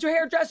because their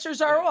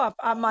hairdressers are off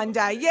on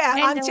Monday.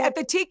 Yeah, at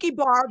the tiki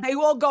bar, they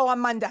all go on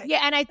Monday.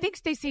 Yeah, and I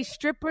think they say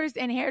strippers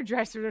and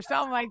hairdressers or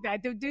something like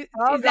that.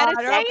 Is that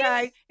a saying?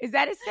 Okay. Is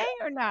that a saying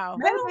or no?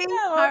 Maybe.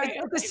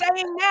 It's a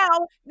saying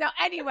now. No,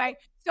 anyway,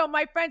 so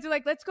my friends are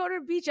like, let's go to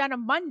the beach on a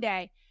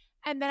Monday.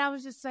 And then I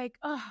was just like,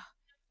 oh,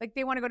 like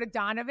they want to go to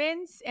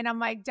Donovan's. And I'm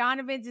like,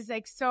 Donovan's is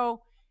like,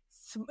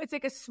 it's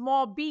like a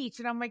small beach.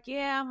 And I'm like,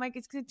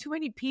 it's too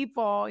many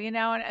people, and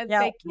it's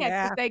like,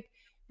 it's like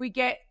we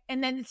get,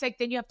 and then it's like,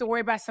 then you have to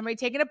worry about somebody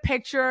taking a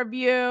picture of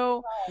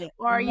you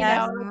or,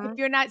 if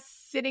you're not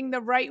sitting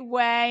the right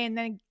way and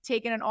then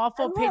taking an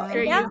awful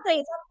picture. Exactly.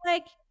 I'm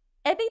like,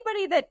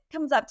 anybody that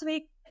comes up to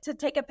me to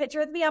take a picture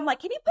with me, I'm like,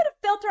 can you put a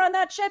filter on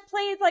that shit,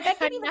 please? Like, I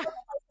can't even put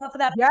myself for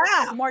that.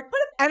 Yeah.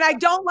 And I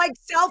don't like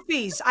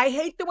selfies. I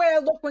hate the way I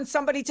look when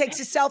somebody takes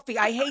a selfie.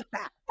 I hate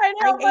that. I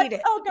know. I hate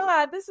it. Oh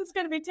God, this is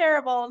going to be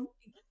terrible.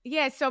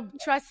 Yeah. So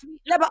trust me.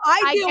 Yeah, but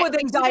I deal with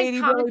anxiety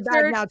really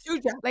bad now too,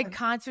 Jacqueline. Like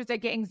concerts, I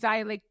get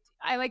anxiety. Like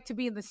I like to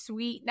be in the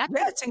suite.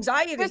 It's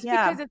anxiety. Just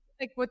because it's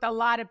like with a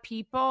lot of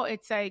people,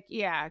 it's like,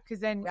 because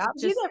then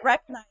you get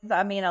recognized.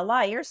 I mean, a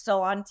lot. You're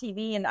still on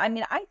TV, and I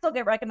mean, I still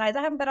get recognized.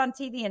 I haven't been on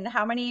TV in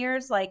how many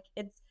years? Like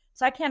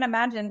so I can't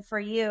imagine for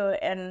you.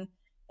 And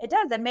it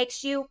does. It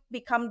makes you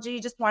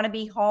you just want to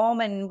be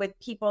home and with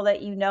people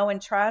that you know and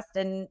trust,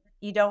 and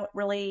you don't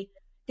really,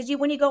 because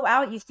when you go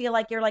out, you feel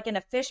like you're like in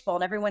a fishbowl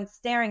and everyone's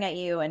staring at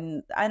you,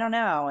 and I don't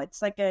know.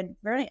 It's like a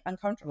very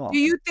uncomfortable. Do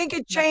you think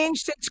it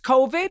changed since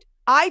COVID?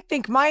 I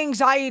think my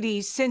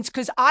anxiety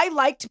because I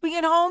liked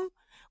being home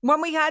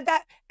when we had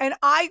that. And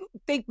I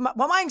think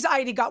my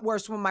anxiety got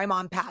worse when my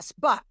mom passed,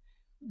 but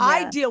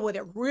I deal with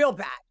it real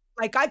bad.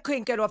 Like I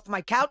couldn't get off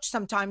my couch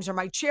sometimes or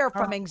my chair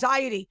from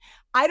anxiety.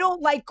 I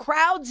don't like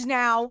crowds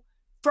now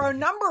for a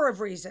number of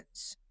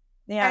reasons.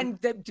 Yeah.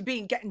 And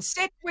getting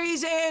sick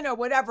reason or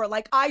whatever.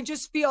 Like I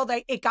just feel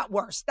that it got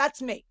worse.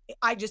 That's me.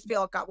 I just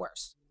feel it got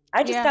worse.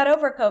 I just got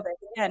over COVID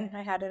again.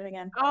 I had it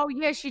again. Oh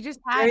yeah, she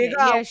just had it.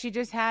 Yeah, she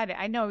just had it.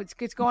 I know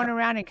it's going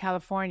around in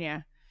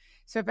California.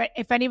 So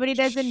if anybody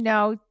doesn't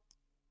know,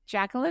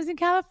 Jacqueline lives in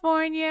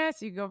California.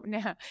 So you go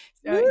now.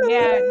 So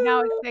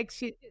now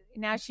it's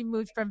like she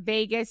moved from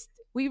Vegas.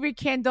 We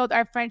rekindled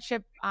our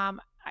friendship.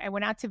 I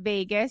went out to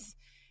Vegas,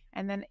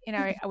 and then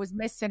I was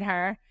missing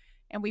her.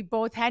 And we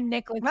both had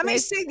necklaces. Let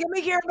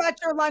me hear about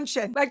your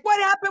luncheon. Like, what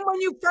happened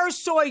when you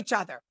first saw each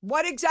other?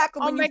 What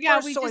exactly when you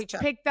first saw each other? We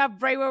just picked up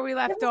right where we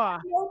left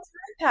off.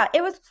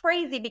 It was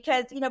crazy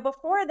because,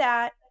 before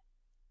that,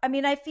 I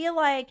mean, I feel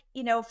like,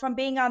 from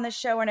being on the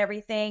show and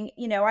everything,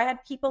 I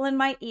had people in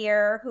my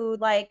ear who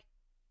like,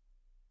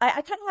 I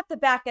kind of have to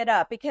back it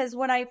up because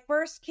when I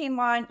first came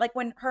on, like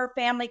when her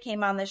family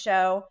came on the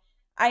show,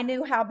 I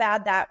knew how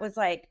bad that was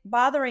like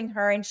bothering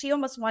her. And she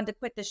almost wanted to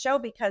quit the show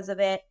because of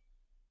it.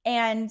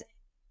 And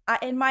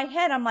in my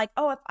head, I'm like,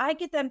 oh, if I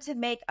get them to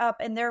make up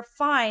and they're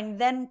fine,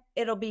 then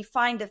it'll be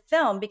fine to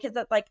film because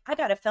like, I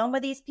got to film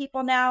with these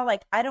people now.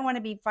 Like, I don't want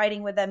to be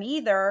fighting with them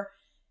either.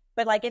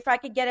 But like, if I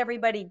could get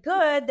everybody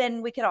good,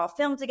 then we could all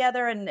film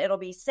together and it'll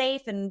be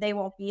safe and they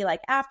won't be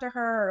like after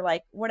her or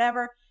like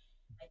whatever.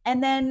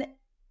 And then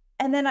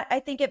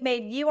I think it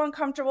made you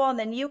uncomfortable. And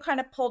then you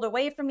kind of pulled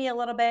away from me a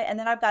little bit. And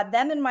then I've got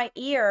them in my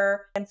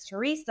ear and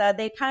Teresa,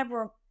 they kind of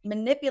were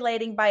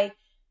manipulating by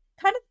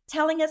kind of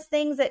telling us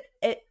things that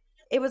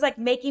it was like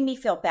making me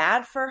feel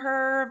bad for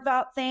her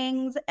about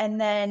things. And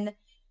then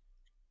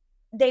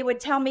they would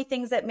tell me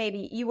things that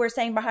maybe you were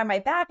saying behind my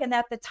back. And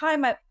at the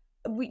time,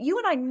 you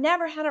and I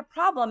never had a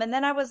problem. And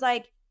then I was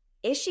like,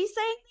 is she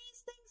saying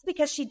these things?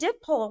 Because she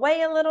did pull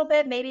away a little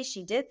bit. Maybe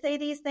she did say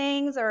these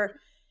things or,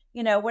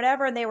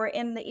 whatever. And they were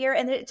in the ear.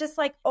 And it just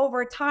like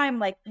over time,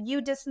 like you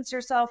distance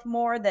yourself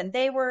more than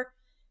they were,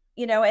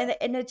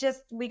 and it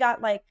just, we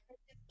got like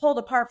pulled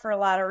apart for a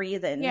lot of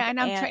reasons. Yeah. And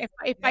I'm trying,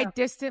 if I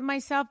distant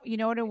myself, you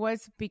know what it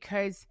was?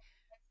 Because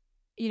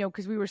we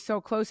were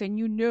so close and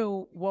you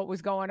knew what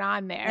was going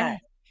on there. Yeah.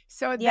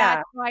 So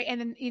that's why,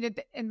 and then,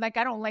 and like,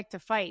 I don't like to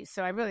fight,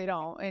 so I really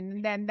don't.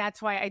 And then that's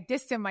why I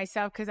distanced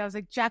myself. Cause I was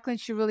like, Jacqueline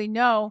should really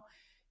know,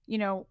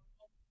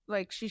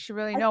 like she should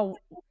really know.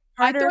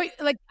 I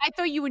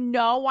thought you would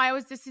know why I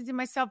was distancing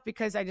myself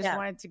because I just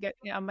wanted to get,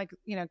 I'm like,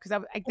 cause I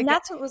think and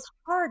that's what was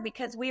hard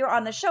because we were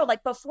on the show.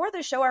 Like before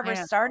the show ever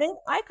started,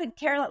 I could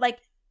care like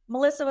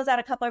Melissa was at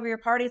a couple of your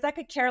parties. I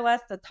could care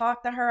less to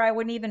talk to her. I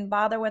wouldn't even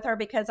bother with her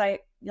because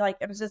it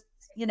was just,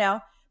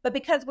 but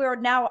because we were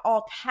now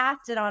all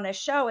casted on a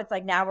show, it's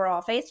like now we're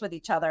all faced with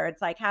each other.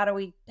 It's like, how do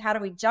we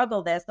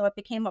juggle this? So it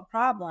became a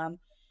problem.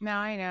 No,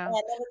 I know.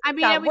 I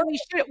mean,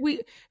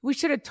 we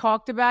should have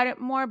talked about it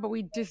more, but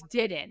we just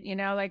didn't,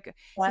 like,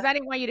 because I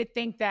didn't want you to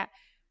think that,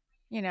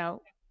 you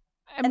know,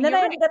 and then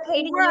I ended up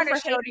hating we're you on for a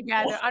show hating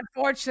together. me.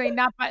 Unfortunately,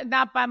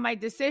 not by my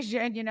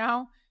decision, you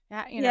know.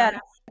 Yeah.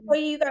 Well,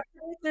 you got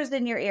producers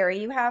in your ear.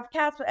 You have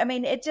cast. I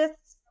mean, it's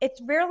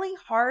really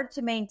hard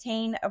to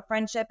maintain a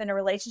friendship and a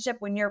relationship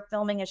when you're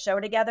filming a show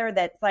together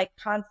that's like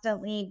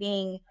constantly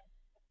being,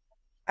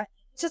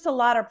 it's just a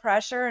lot of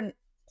pressure. And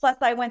plus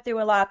I went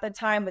through a lot at the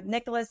time with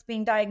Nicholas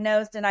being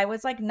diagnosed, and I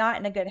was like not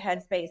in a good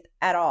headspace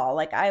at all.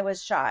 Like I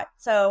was shot.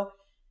 So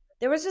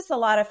there was just a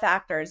lot of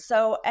factors.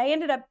 So I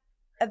ended up,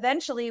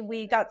 eventually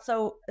we got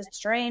so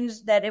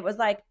estranged that it was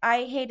like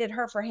I hated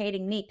her for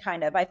hating me,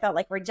 kind of. I felt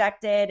like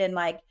rejected, and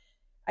like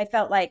I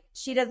felt like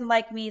she doesn't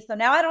like me, so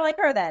now I don't like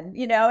her then.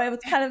 You know, it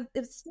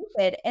was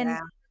stupid. And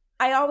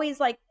I always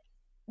like,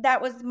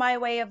 that was my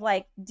way of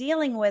like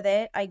dealing with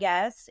it, I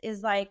guess,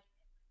 is like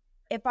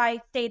if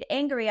I stayed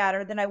angry at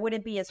her, then I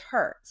wouldn't be as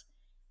hurt.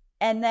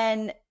 And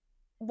then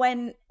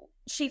when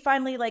she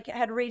finally like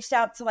had reached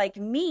out to like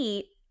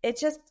meet, it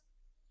just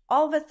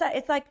all of a sudden,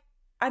 it's like,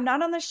 I'm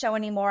not on the show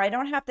anymore. I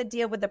don't have to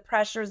deal with the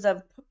pressures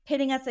of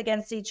pitting us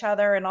against each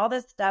other and all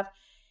this stuff.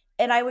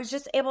 And I was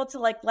just able to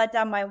like let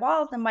down my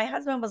walls. And my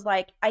husband was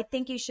like, I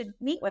think you should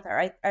meet with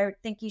her. I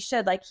think you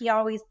should. Like, he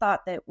always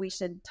thought that we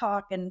should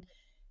talk and,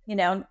 you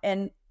know,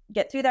 and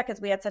get through that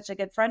because we had such a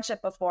good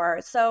friendship before.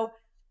 So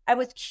I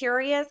was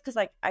curious because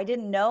like I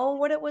didn't know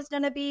what it was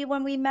going to be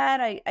when we met.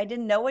 I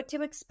didn't know what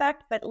to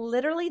expect. But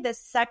literally the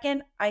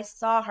second I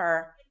saw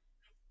her,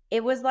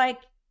 it was like,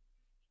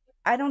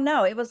 I don't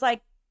know. It was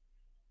like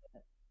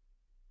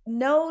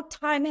no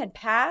time had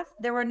passed.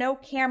 There were no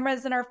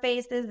cameras in our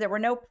faces. There were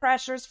no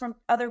pressures from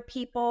other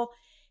people.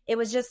 It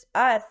was just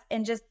us.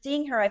 And just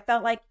seeing her, I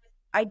felt like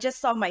I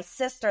just saw my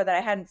sister that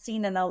I hadn't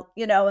seen in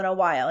a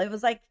while. It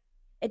was like,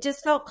 it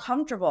just felt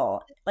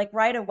comfortable, like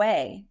right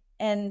away.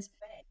 And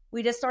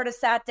we just sort of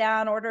sat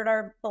down, ordered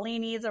our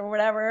Bellinis or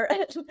whatever.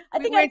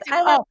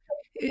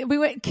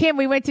 Kim,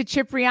 we went to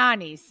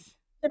Cipriani's.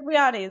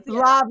 Love it.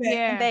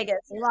 In Vegas.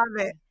 Love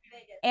it.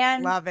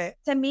 And love it.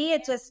 To me,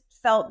 it just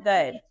felt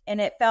good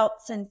and it felt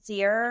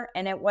sincere.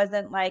 And it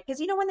wasn't like, because,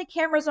 you know, when the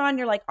camera's on,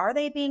 you're like, are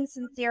they being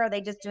sincere? Are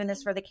they just doing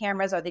this for the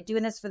cameras? Are they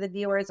doing this for the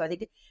viewers? Are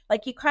they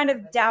like, you kind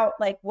of doubt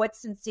like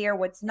what's sincere,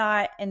 what's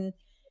not. And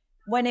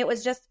when it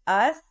was just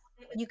us,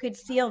 you could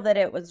feel that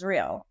it was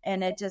real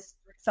and it just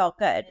felt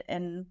good.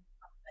 And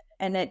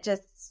it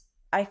just,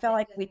 I felt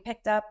like we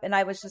picked up, and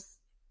I was just,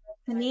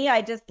 to me,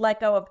 I just let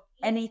go of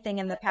anything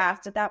in the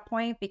past at that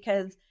point,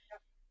 because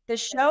the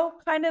show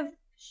kind of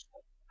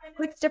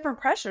puts different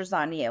pressures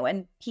on you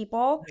and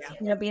people,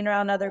 you know, being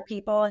around other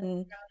people.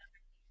 And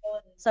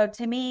so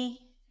to me,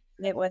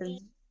 it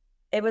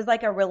was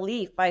like a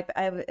relief.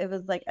 It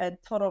was like a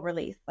total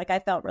relief. Like I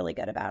felt really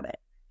good about it.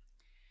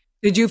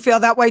 Did you feel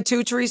that way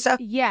too, Teresa?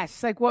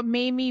 Yes. Like what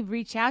made me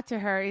reach out to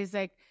her is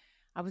like,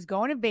 I was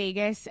going to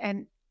Vegas,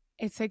 and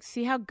it's like,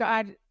 see how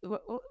God,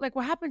 like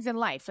what happens in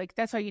life. Like,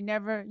 that's why you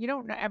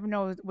don't ever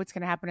know what's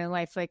going to happen in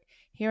life. Like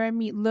here I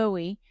meet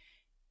Louis,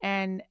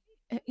 and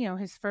you know,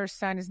 his first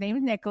son, his name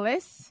is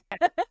Nicholas.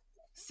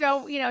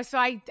 So, you know, so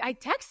I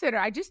texted her.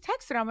 I just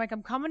texted her. I'm like,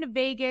 I'm coming to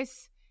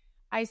Vegas.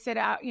 I said,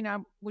 you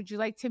know, would you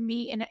like to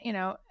meet? And, you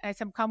know, I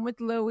said, I'm coming with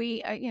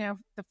Louis. You know,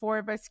 the four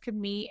of us could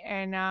meet.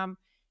 And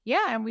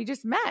yeah, and we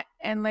just met.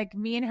 And like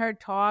me and her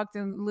talked,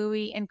 and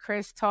Louis and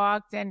Chris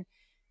talked, and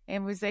it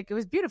was like, it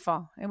was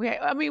beautiful. And we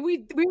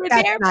were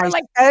there for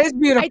like, that is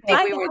beautiful.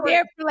 I think we were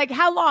there for like,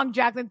 how long,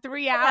 Jacqueline?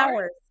 3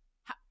 hours?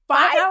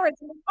 5 hours.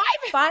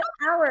 5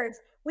 hours.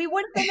 We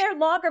would have been there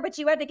longer, but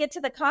you had to get to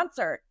the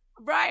concert.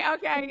 Right.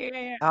 Okay.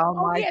 Yeah. Oh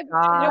my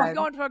God. I was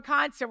going to a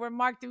concert with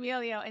Mark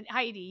D'Amelio and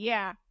Heidi.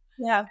 Yeah.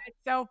 Yeah. It's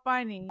so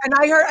funny.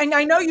 And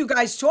I know you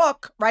guys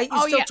talk, right?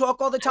 You still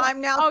talk all the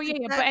time now? Oh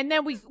yeah. But, and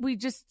then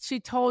she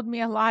told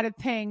me a lot of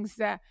things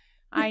that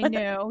I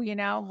knew, you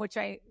know, which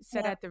I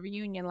said at the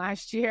reunion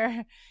last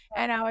year.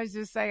 And I was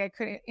just like, I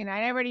couldn't, you know,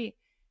 I already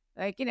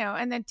like, you know,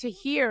 and then to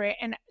hear it,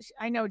 and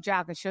I know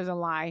Jacqueline, she doesn't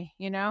lie,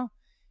 you know?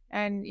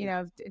 And, you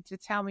know, to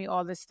tell me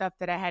all this stuff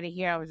that I had to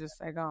hear, I was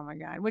just like, oh my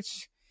God,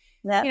 which,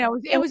 you know,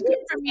 it was good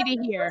for me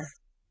to hear.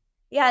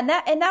 Yeah. And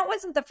that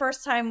wasn't the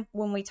first time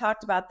when we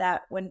talked about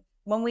that. When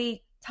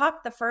we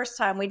talked the first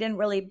time, we didn't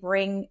really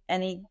bring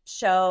any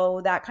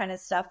show, that kind of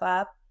stuff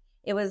up.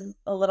 It was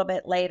a little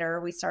bit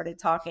later we started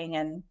talking,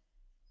 and,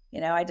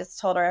 you know, I just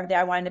told her everything.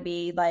 I wanted to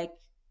be like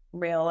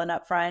real and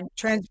upfront.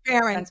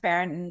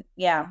 Transparent. And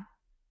yeah.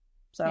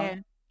 So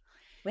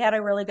we had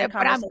a really good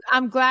conversation. But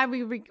I'm glad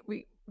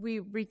we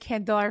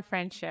rekindle our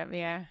friendship.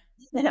 Yeah.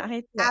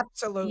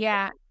 Absolutely.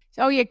 Yeah.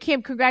 Oh yeah,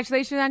 Kim,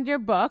 congratulations on your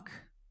book.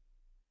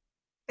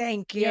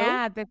 Thank you.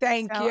 Yeah,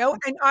 thank you.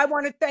 And I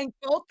want to thank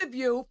both of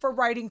you for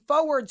writing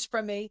forwards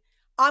for me.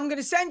 I'm going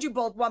to send you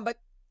both one, but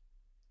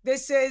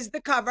this is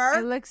the cover.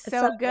 It looks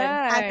so good.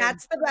 And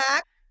that's the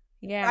back.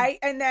 Yeah. Right.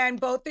 And then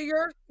both of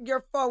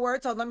your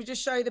forwards. So let me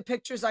just show you the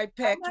pictures I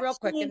picked real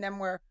quick, and then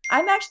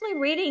I'm actually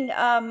reading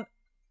some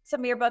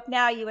of your book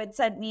now. You had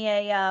sent me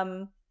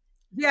a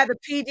the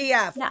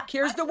PDF. Yeah.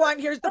 Here's the one.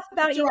 Here's the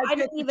about you. I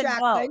didn't even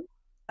know.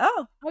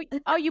 Oh,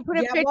 you put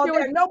a Yeah, picture well,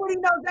 with. nobody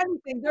knows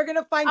anything. They're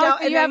gonna find Oh, out,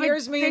 so and you then have a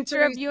here's me and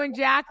picture of Teresa. you and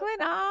Jacqueline?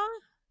 Oh,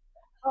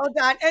 Hold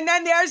on, and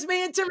then there's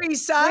me and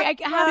Teresa wait,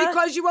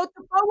 because you wrote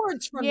the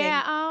forwards for yeah.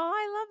 me. Oh,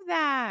 I love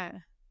that.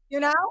 You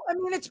know, I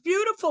mean, it's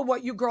beautiful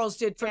what you girls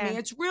did for me. Yeah.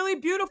 It's really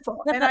beautiful,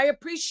 and I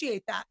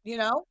appreciate that. You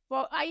know,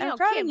 Well, I'm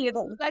proud Kim, of you.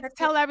 Though. let's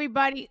tell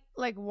everybody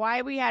like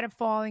why we had a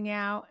falling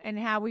out and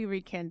how we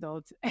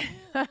rekindled.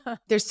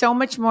 There's so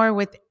much more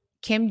with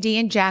Kim D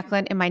and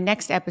Jacqueline in my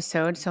next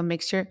episode, so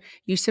make sure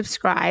you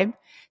subscribe.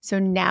 So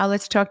now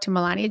let's talk to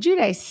Milania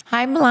Giudice.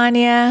 Hi,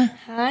 Milania.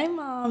 Hi,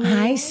 Mommy.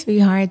 Hi,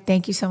 sweetheart.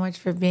 Thank you so much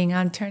for being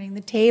on Turning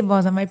the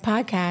Tables on my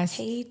podcast.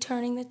 Hey,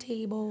 Turning the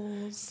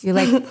Tables. Do you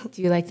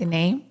like the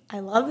name? I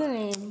love the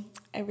name.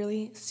 It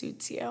really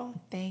suits you.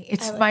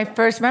 It's my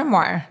first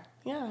memoir.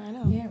 Yeah, I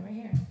know. Yeah, right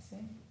here. See?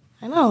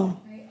 I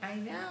know. I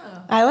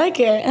know. I like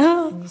it.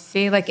 You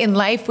see, like in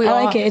life,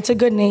 I like it. It's a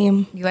good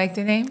name. You like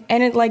the name?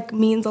 And it like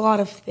means a lot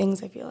of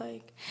things, I feel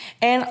like.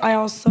 And I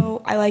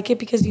like it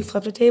because you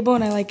flipped a table,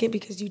 and I like it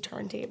because you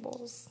turn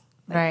tables.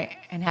 Right.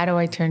 And how do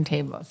I turn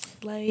tables?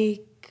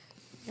 Like,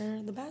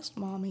 you're the best,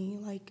 Mommy.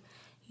 Like,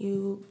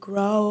 you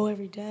grow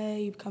every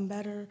day, you become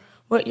better.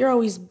 Well, you're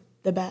always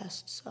the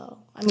best. So,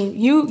 I mean,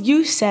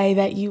 you say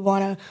that you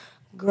want to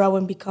grow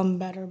and become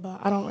better, but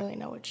I don't really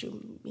know what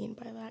you mean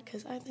by that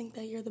because I think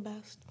that you're the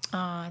best.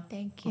 Oh,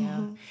 thank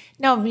you.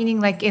 No,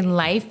 meaning like in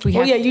life, we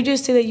have. Well, yeah, you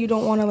just say that you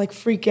don't want to like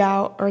freak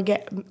out or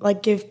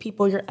give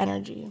people your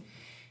energy.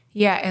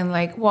 Yeah, and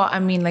like, well, I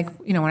mean, like,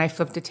 you know, when I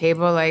flipped the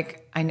table,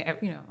 like,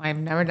 I've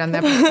never done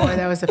that before.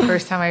 That was the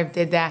first time I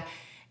did that,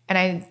 and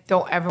I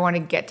don't ever want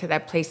to get to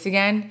that place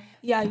again.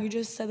 Yeah, you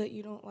just said that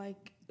you don't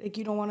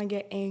you don't want to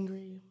get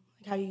angry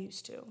like how you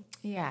used to.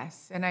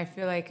 Yes, and I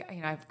feel like,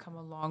 you know, I've come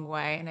a long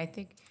way, and I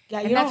think, Yeah,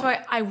 and that's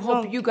why I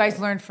hope you guys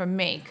learn from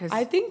me, because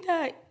I think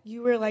that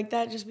you were like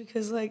that just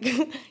because like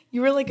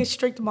you were like a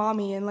strict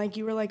mommy and like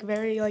you were like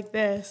very like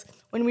this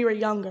when we were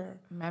younger.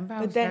 Remember,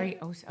 I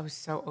was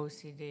so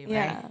OCD, right?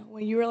 Yeah,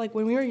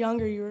 when we were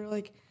younger, you were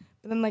like,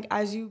 but then like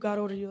as you got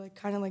older, you like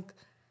kind of like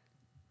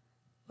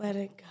let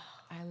it go.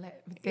 I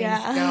let things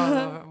go a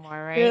little bit more,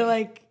 right? You're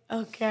like,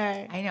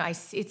 okay. I know. I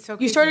see. It's so. You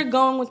crazy. started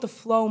going with the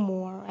flow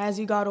more as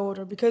you got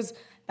older because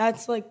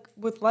that's like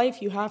with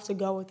life, you have to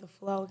go with the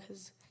flow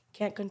because you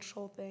can't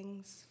control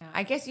things.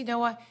 I guess you know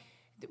what,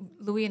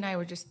 Louis and I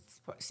were just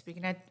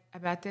speaking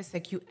about this.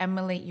 Like you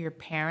emulate your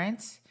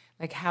parents,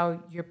 like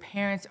how your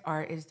parents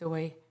are is the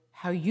way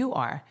how you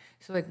are.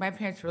 So like my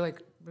parents were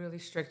like really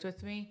strict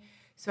with me.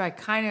 So I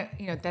kind of,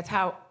 you know, that's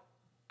how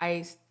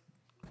I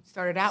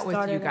started out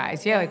with you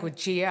guys. Yeah, like with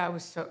Gia, I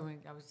was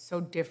so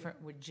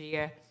different with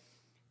Gia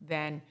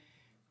than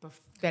I was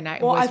with you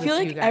guys. Well, I feel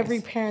like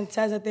every parent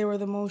says that they were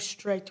the most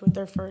strict with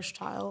their first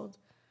child.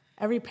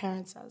 Every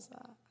parent says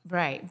that.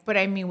 Right. But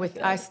I mean, with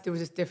us, there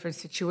was a different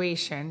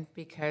situation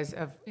because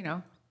of, you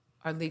know,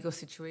 our legal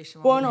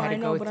situation. Well, no, I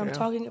know, but I'm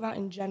talking about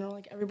in general.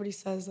 Like everybody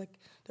says, like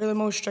they're the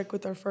most strict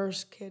with their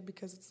first kid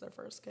because it's their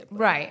first kid.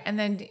 Right. And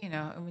then, you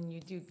know, when you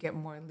do get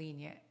more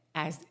lenient,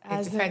 as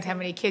it depends how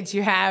many kids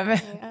you have.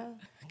 Yeah.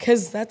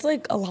 Because that's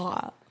like a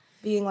lot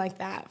being like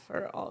that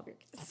for all of your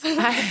kids.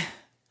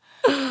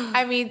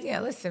 I mean, yeah,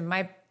 listen,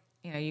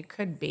 you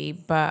could be,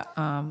 but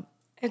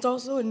it's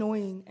also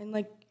annoying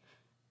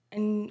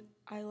and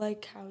I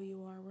like how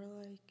you are.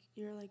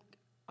 You're like,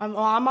 I'm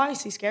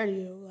obviously scared of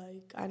you.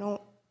 Like, I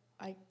don't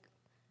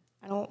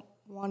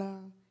want to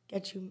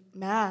get you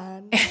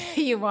mad.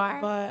 You are,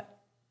 but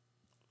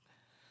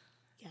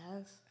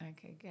yes.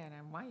 Okay, good.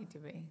 I want you to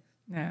be.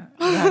 No,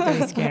 you don't have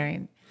to be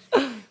scary.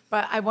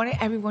 But I wanted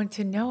everyone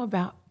to know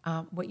about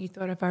what you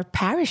thought of our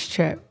Paris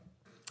trip.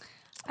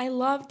 I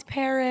loved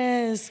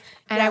Paris.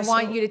 And I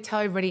want you to tell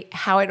everybody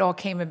how it all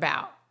came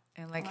about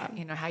and like,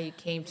 you know, how you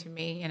came to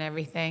me and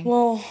everything.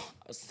 Well,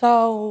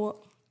 so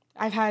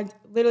I've had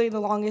literally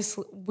the longest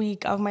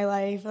week of my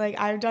life. Like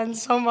I've done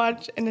so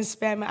much in a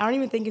span. I don't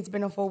even think it's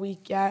been a full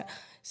week yet.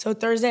 So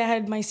Thursday I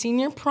had my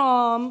senior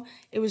prom.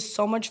 It was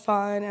so much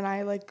fun and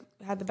I like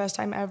had the best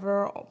time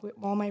ever.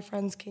 All my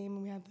friends came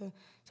and we had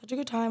such a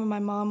good time and my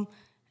mom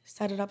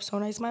set it up so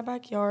nice in my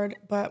backyard.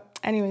 But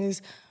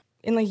anyways,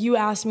 and like you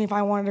asked me if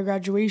I wanted a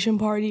graduation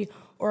party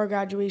or a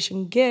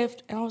graduation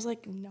gift, and I was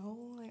like, no,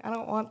 like I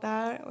don't want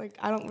that. Like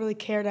I don't really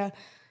care to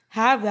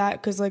have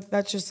that because like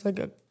that's just like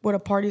what a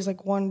party's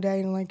like one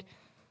day and like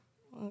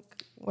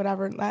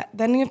whatever.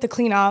 Then you have to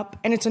clean up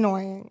and it's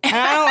annoying. And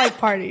I don't like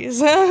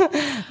parties.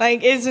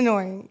 Like it's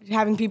annoying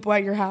having people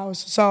at your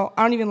house. So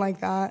I don't even like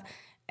that.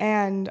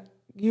 And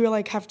you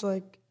like have to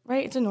like.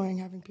 Right, it's annoying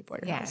having people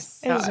at your house.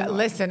 Yes. So,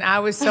 listen, I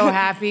was so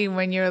happy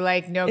when you're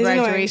like, no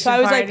graduation party. So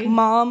I was like,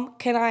 Mom,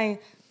 can I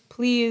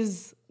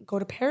please go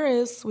to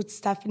Paris with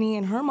Stephanie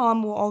and her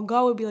mom? We'll all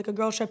go. It'd be like a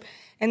girl trip.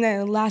 And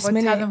then last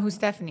minute. Tell them who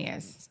Stephanie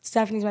is.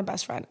 Stephanie's my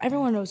best friend.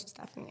 Everyone knows who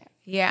Stephanie is.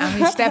 Yeah, I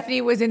mean,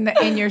 Stephanie was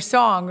in your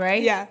song,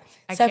 right? Yeah.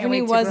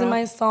 Stephanie was in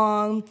my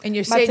song. And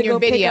you're saying your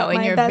video,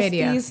 in your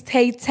video.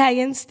 Tay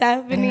and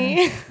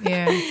Stephanie.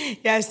 Yeah.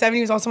 Yeah, Stephanie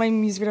was also my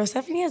music video.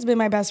 Stephanie has been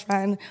my best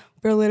friend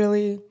for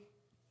literally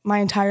my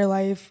entire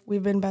life.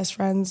 We've been best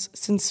friends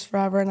since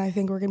forever, and I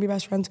think we're gonna be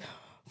best friends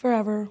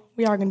forever.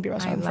 We are gonna be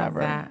best friends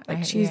forever. That.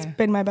 Like she's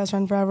been my best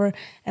friend forever,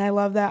 and I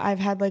love that. I've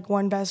had like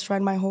one best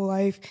friend my whole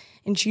life,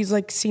 and she's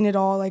like seen it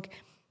all. Like,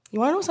 you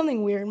wanna know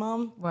something weird,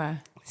 Mom? What?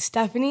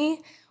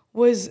 Stephanie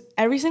was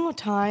every single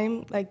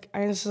time, like, I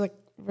know this is like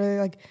really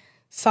like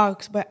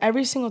sucks, but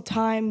every single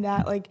time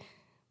that like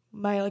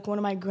one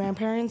of my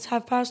grandparents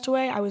have passed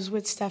away, I was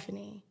with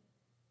Stephanie.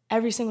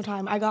 Every single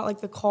time I got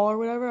like the call or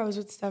whatever, I was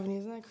with Stephanie.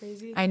 Isn't that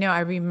crazy? I know. I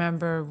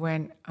remember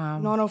when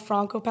Nono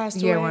Franco passed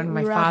away. Yeah, when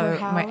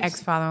my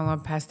ex-father-in-law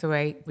passed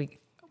away,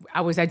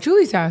 I was at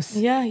Julie's house.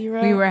 Yeah, you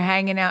were. We were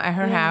hanging out at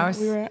her house.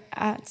 We were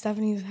at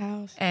Stephanie's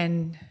house.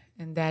 And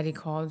Daddy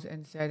called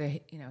and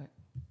said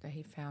that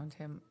he found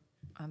him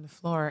on the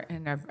floor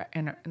in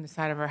the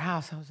side of her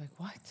house. I was like,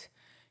 what?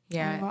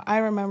 Yeah, I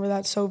remember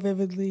that so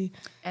vividly.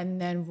 And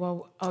then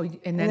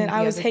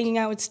I was hanging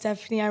out with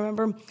Stephanie. I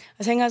remember I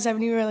was hanging out with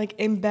Stephanie. We were like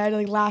in bed,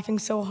 like laughing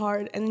so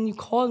hard. And then you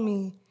called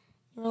me.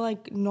 You were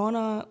like,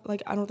 Nona,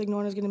 like I don't think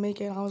Nona's gonna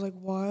make it. And I was like,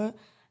 what?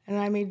 And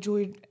I made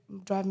Julie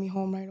drive me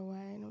home right away,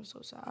 and it was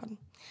so sad.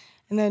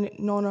 And then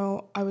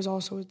Nona, I was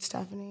also with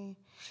Stephanie.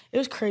 It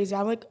was crazy.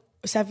 I'm like,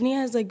 Stephanie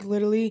has like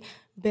literally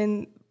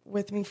been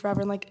with me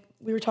forever, and like.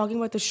 We were talking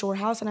about the shore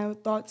house, and I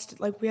thought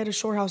like we had a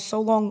shore house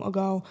so long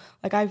ago.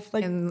 Like I've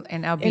like in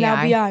LBI. In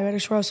LBI, we had a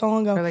shore house so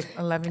long ago for like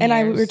 11 and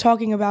years. We were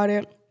talking about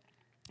it,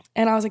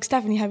 and I was like,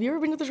 Stephanie, have you ever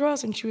been to the shore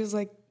house? And she was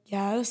like,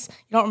 yes.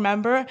 You don't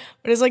remember,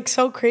 but it's like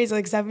so crazy.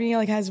 Like Stephanie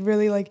like has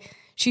really like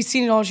she's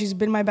seen it all. She's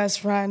been my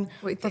best friend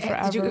for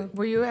forever.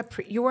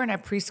 You weren't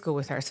at preschool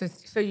with her,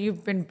 so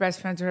you've been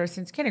best friends with her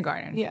since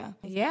kindergarten. Yeah.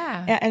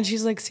 And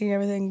she's like seen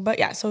everything. But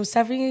yeah, so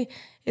Stephanie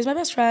is my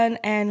best friend,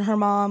 and her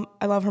mom,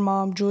 I love her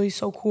mom. Julie's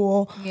so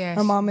cool. Yes.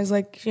 Her mom is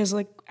like, we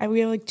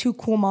have like 2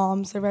 cool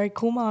moms. They're very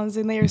cool moms,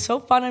 and they are so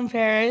fun in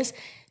Paris.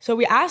 So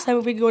we asked them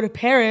if we could go to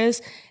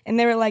Paris, and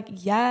they were like,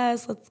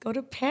 yes, let's go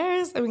to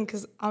Paris. I mean,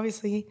 because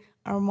obviously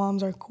our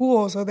moms are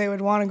cool, so they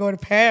would want to go to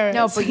Paris.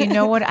 No, but you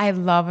know what I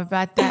love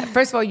about that?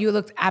 First of all, you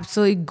looked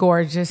absolutely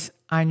gorgeous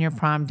on your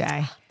prom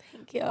day.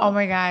 Thank you. Oh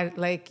my God,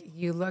 like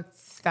you looked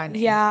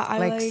stunning. Yeah,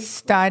 I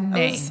stunning.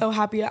 I was so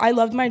happy. I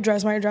loved my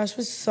dress. My dress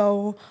was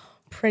so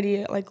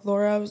pretty. Like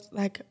Laura's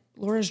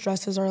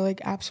dresses are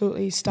like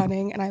absolutely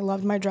stunning, and I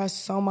loved my dress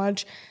so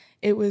much.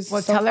 It was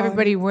so tell fun.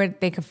 everybody where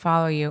they could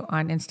follow you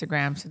on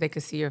Instagram so they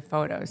could see your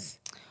photos.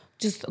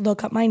 Just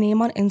look up my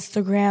name on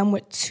Instagram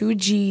with 2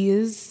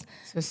 G's.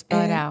 So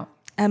spell it out.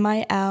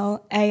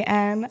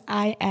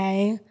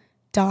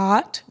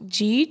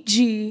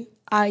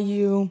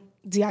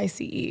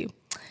 Milania.GGIUDICE.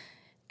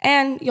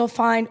 And you'll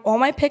find all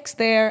my pics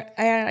there.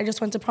 And I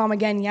just went to prom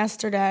again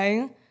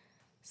yesterday.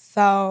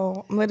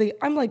 So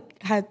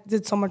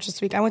did so much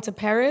this week. I went to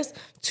Paris,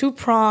 2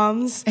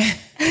 proms.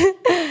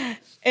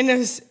 And you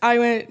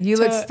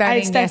looked stunning. I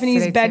had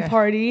Stephanie's bed too.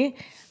 Party.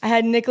 I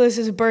had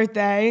Nicholas's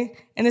birthday,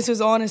 and this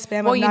was all in a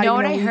span of you know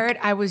what I week. heard?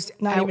 I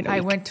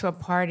went to a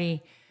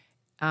party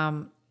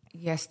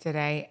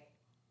yesterday,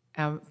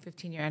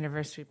 15-year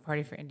anniversary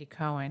party for Indy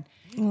Cohen,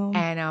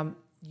 and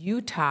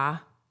Utah,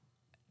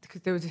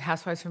 because there was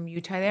housewives from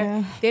Utah there.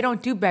 Yeah. They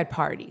don't do bed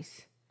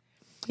parties.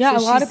 Yeah,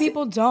 so a lot of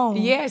people don't.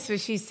 Yeah, so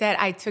she said,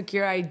 I took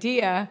your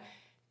idea,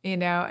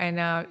 and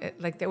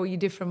like that what you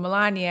did for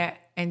Milania,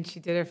 and she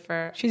did it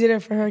for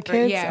her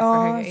kids.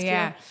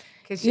 Yeah.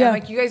 Because I'm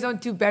like, you guys don't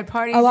do bed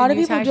parties? A lot of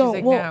people don't.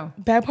 Like, no.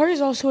 Bed party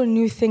is also a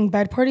new thing.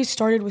 Bed parties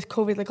started with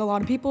COVID. Like a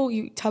lot of people,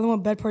 you tell them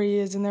what bed party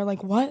is, and they're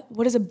like, what?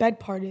 What is a bed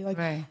party? Like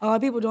a lot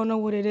of people don't know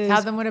what it is.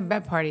 Tell them what a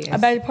bed party is. A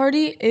bed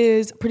party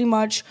is pretty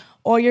much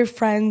all your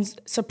friends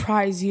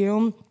surprise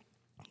you.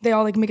 They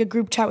all like make a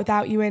group chat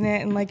without you in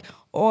it, and like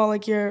all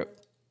like your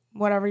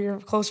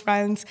close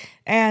friends,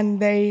 and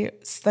they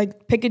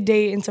like pick a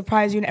date and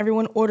surprise you, and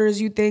everyone orders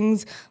you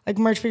things like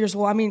merch for your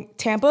school. I mean,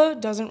 Tampa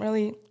doesn't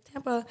really,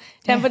 I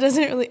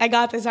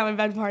got this at my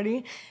bed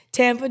party.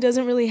 Tampa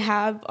doesn't really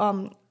have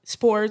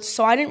sports,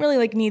 so I didn't really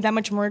like need that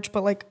much merch,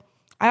 but like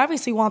I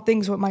obviously want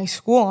things with my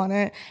school on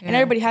it, and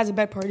everybody has a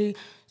bed party.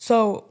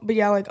 So, but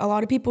yeah, like a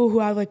lot of people who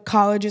have like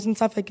colleges and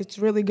stuff, like it's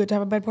really good to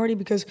have a bed party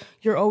because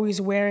you're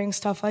always wearing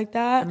stuff like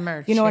that. The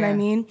merch, you know what I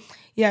mean?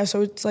 Yeah,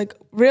 so it's like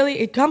really,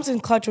 it comes in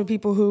clutch with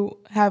people who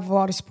have a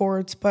lot of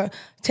sports, but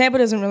Tampa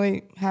doesn't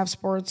really have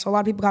sports. So a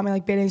lot of people got me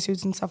like bathing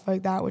suits and stuff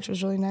like that, which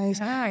was really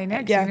nice. I know,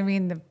 you're gonna be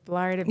in the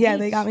Florida beach. Yeah,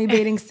 they got me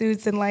bathing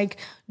suits and like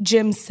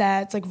gym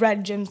sets, like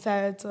red gym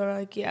sets, or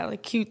like,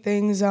 like cute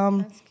things.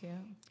 That's cute.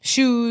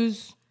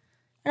 Shoes.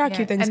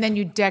 Cute things. And then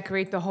you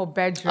decorate the whole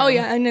bedroom. Oh,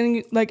 yeah. And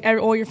then, like,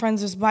 all your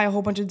friends just buy a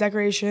whole bunch of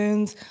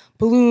decorations,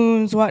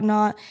 balloons,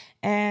 whatnot,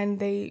 and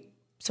they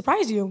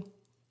surprise you.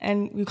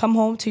 And you come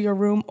home to your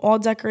room all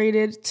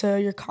decorated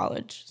to your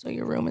college. So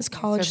your room is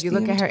college. So if you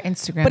look at her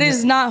Instagram. But it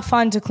is not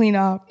fun to clean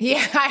up.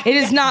 Yeah. It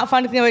is not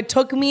fun to clean up. It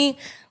took me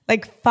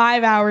like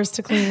 5 hours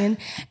to clean.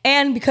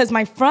 And because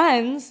my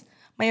friends,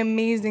 my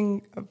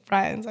amazing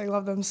friends, I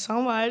love them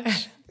so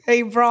much,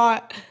 they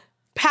brought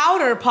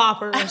powder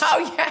poppers.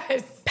 Oh,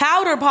 yes.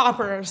 Powder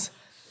poppers.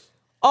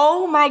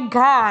 Oh my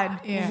God.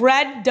 Yeah.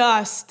 Red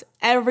dust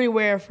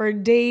everywhere for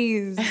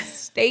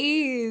days.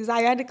 Days.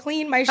 I had to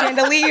clean my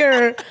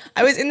chandelier.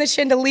 I was in the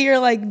chandelier,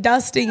 like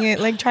dusting it,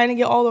 like trying to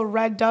get all the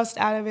red dust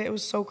out of it. It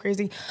was so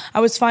crazy. I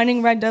was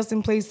finding red dust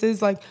in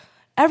places like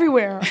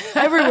everywhere.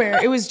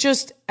 It was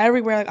just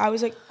everywhere. Like I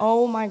was like,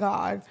 oh my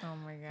God. Oh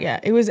my God. Yeah,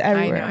 it was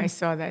everywhere. I know. I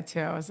saw that too.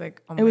 I was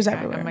like, oh my It was God.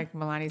 everywhere. I'm like,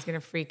 Milania's going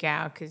to freak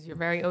out because you're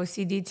very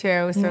OCD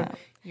too. So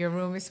your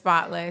room is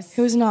spotless.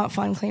 It was not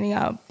fun cleaning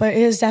up, but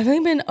it has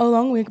definitely been a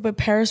long week. But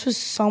Paris was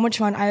so much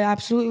fun. I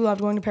absolutely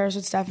loved going to Paris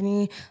with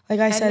Stephanie. Like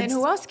I said. And then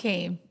who else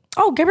came?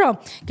 Oh, Gabrielle.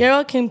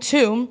 Gabrielle came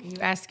too. You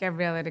asked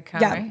Gabriella to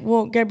come, Yeah. right?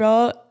 Well,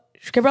 Gabrielle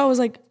was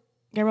like,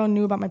 Gabrielle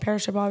knew about my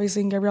Paris trip,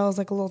 obviously, and Gabrielle is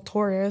like a little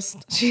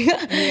tourist. She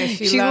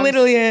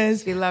literally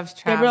is. She loves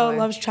traveling. Gabrielle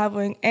loves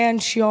traveling, and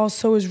she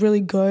also is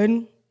really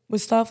good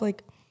with stuff.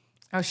 Like,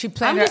 oh, she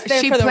planned. I'm just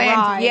there for the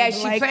ride. Yeah,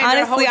 she like, planned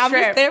honestly, her whole trip.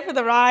 I'm just there for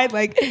the ride.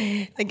 Like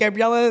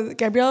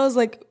Gabriella's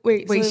like,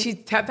 wait. Wait, so she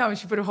tell me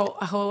she put a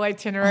whole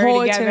itinerary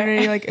together.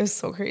 Itinerary, like it was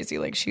so crazy.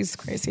 Like she's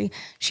crazy.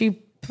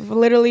 She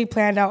literally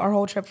planned out our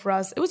whole trip for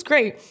us. It was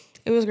great.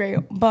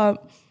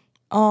 But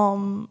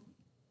love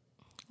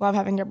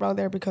having Gabrielle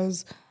there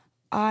because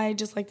I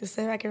just like to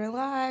sit back and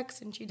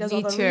relax, and she does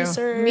all the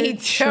research. Me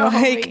too.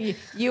 Like,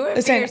 you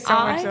and me are so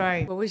much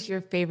alike. What was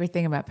your favorite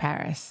thing about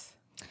Paris?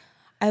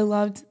 I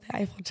loved the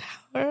Eiffel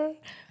Tower.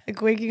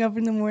 Like waking up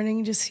in the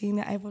morning, just seeing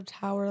the Eiffel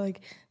Tower,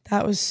 like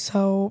that was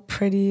so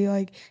pretty.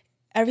 Like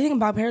everything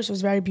about Paris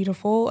was very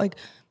beautiful. Like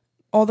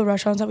all the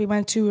restaurants that we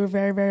went to were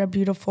very, very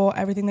beautiful.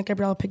 Everything that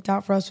Gabriella picked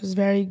out for us was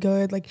very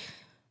good. Like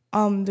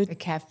the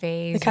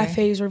cafes. The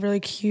cafes were really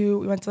cute.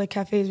 We went to like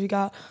cafes. We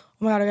got,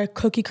 oh my God, I got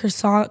cookie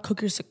croissant.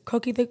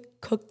 The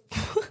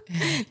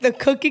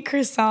cookie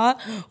croissant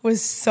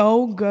was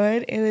so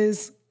good. It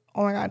was,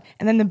 oh my God.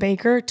 And then the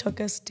baker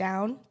took us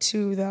down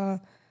to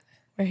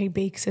where he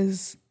bakes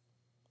his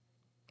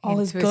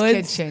goods.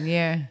 His kitchen,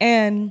 yeah.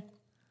 And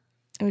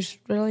it was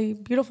really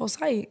beautiful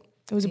sight.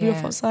 It was a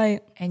beautiful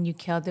sight. And you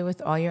killed it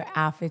with all your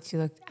outfits. You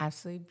looked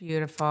absolutely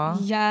beautiful.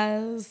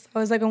 Yes. I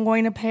was like, I'm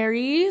going to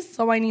Paris,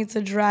 so I need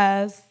to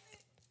dress.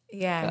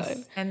 Yes.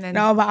 Good. And then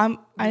no, but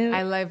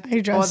I loved I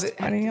dressed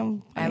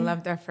funny. I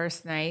loved our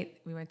first night.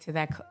 We went to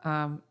that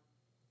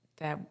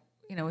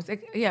it was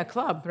like a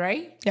club,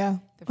 right? Yeah.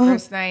 The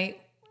first night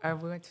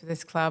we went to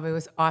this club. It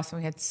was awesome.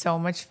 We had so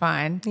much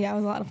fun. Yeah, it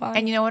was a lot of fun.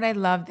 And you know what I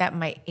love? That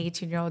my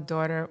 18-year-old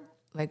daughter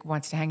like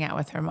wants to hang out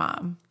with her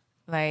mom.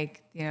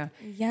 Like, Yeah.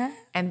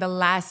 And the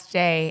last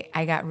day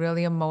I got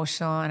really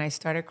emotional and I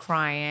started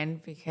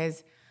crying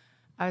because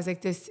I was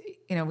like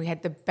we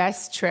had the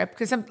best trip.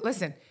 Because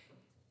listen,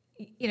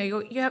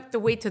 you have to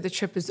wait till the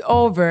trip is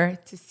over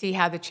to see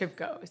how the trip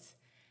goes.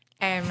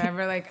 And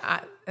remember,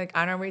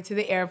 on our way to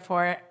the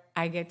airport,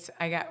 I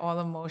got all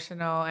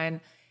emotional, and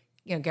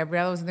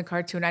Gabriella was in the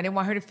car too, and I didn't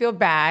want her to feel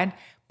bad,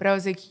 but I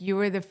was like, you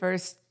were the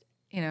first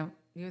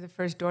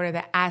daughter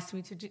that asked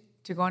me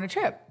to go on a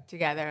trip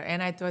together,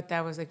 and I thought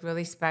that was like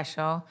really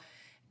special.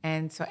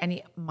 And so,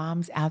 any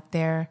moms out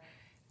there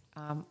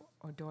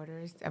or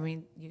daughters, I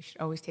mean, you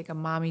should always take a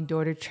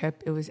mommy-daughter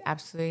trip. It was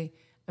absolutely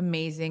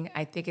amazing.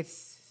 I think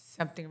it's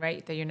something,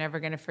 right, that you're never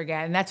going to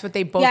forget. And that's what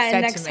they both said to me. Yeah,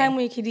 and next time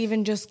we could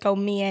even just go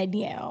me and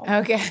you.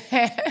 Okay.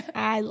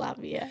 I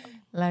love you.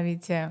 Love you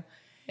too.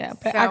 Yeah,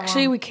 but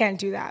actually we can't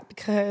do that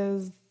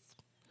because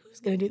who's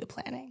going to do the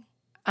planning?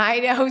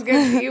 I know who's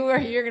going to.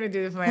 You're going to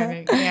do the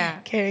planning. Yeah.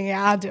 Kidding.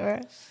 Yeah, I'll do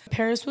it.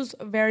 Paris was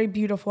very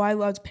beautiful. I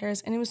loved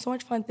Paris, and it was so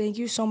much fun. Thank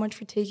you so much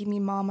for taking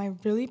me, Mom. I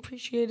really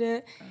appreciate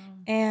it,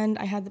 and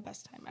I had the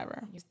best time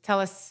ever.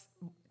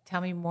 Tell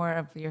me more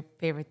of your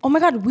favorite. Oh my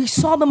God, we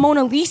saw the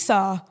Mona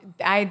Lisa.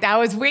 I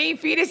was waiting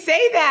for you to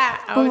say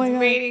that. I was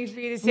waiting for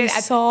you to say that.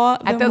 We saw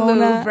at the Mona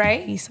Louvre,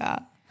 right?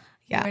 Lisa.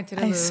 Yeah, went to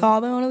the I Louvre. saw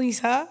the Mona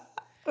Lisa.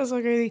 It was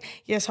so crazy.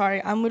 Yeah,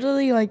 sorry, I'm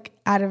literally like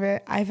out of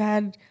it. I've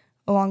had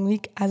a long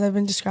week, as I've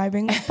been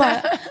describing,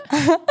 but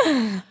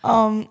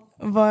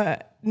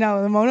but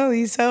no, the Mona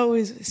Lisa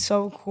was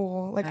so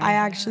cool. Like I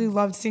actually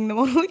loved seeing the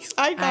Mona Lisa.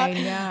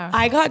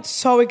 I got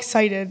so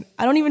excited.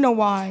 I don't even know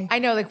why. I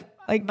know,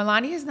 like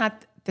Milania is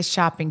not the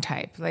shopping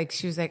type. Like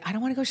she was like, I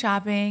don't want to go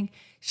shopping.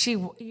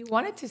 You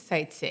wanted to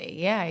sightsee.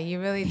 Yeah, you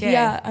really did.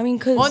 Yeah, I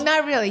mean, well,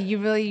 not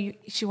really.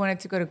 She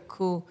wanted to go to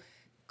cool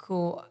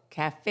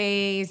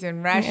cafes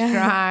and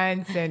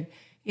restaurants, and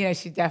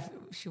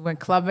she went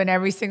clubbing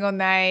every single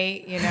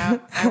night.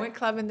 I went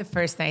clubbing the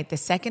first night. The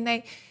second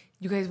night,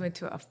 you guys went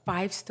to a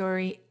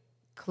 5-story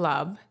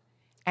club,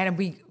 and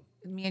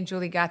me and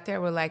Julie got there.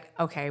 We're like,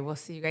 okay, we'll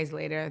see you guys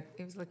later.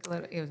 It was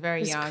it was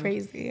very young. It was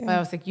crazy. But I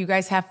was like, you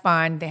guys have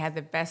fun. They had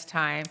the best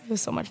time. It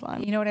was so much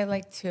fun. You know what I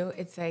like too?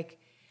 It's like,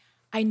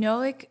 I know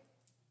like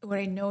what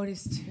I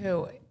noticed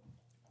too,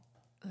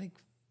 like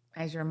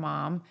as your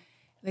mom,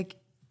 like,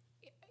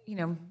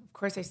 of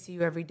course I see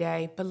you every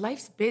day, but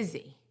life's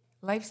busy.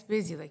 Life's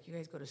busy. Like you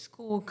guys go to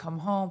school, come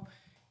home,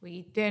 we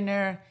eat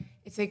dinner.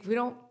 It's like we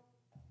don't,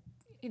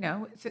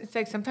 it's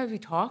like sometimes we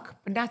talk,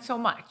 but not so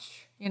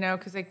much,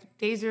 because like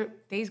days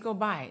go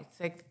by. It's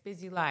like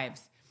busy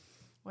lives.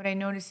 What I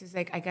noticed is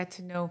like I got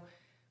to know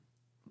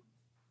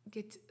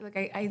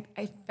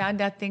I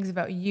found out things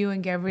about you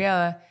and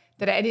Gabriella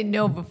that I didn't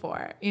know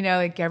before. You know,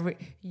 like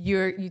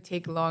you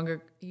take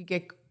longer, you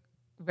get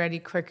ready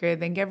quicker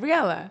than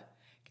Gabriella.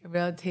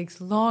 Gabriella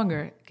takes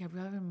longer.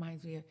 Gabriella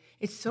reminds me of,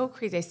 it's so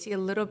crazy. I see a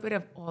little bit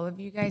of all of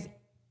you guys,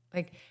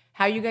 like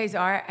how you guys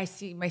are. I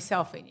see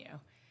myself in you.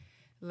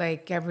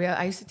 Like Gabrielle,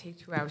 I used to take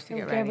 2 hours to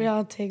get ready.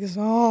 Gabrielle takes so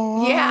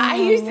long. Yeah, I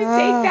used to take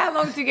that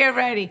long to get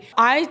ready.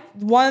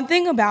 One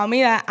thing about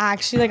me that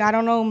actually, like, I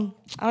don't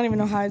even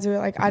know how to do it.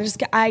 Like,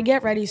 I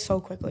get ready so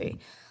quickly.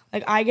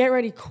 Like, I get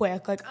ready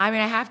quick. Like, I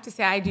mean, I have to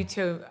say I do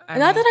too.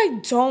 Not that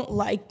I don't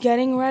like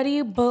getting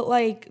ready, but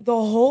like the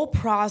whole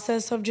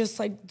process of just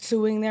like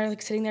sitting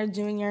there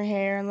doing your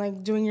hair and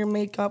like doing your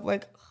makeup,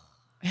 like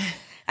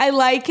I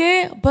like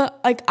it, but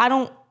like I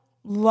don't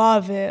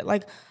love it.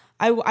 Like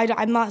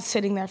I'm not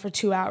sitting there for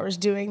 2 hours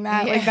doing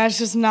that. Yeah. Like that's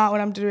just not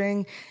what I'm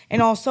doing.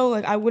 And also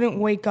like I wouldn't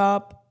wake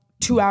up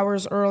 2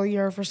 hours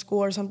earlier for school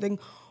or something,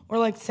 or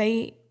like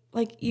say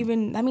like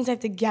even that means I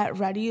have to get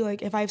ready.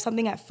 Like if I have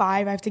something at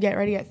 5, I have to get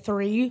ready at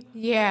 3.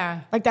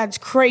 Yeah, like that's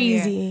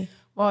crazy. Yeah.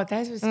 Well,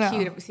 that was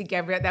cute. See,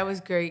 Gabrielle, that was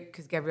great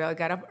because Gabrielle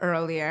got up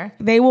earlier.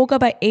 They woke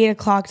up at 8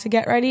 o'clock to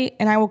get ready,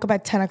 and I woke up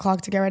at 10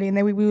 o'clock to get ready, and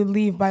then we would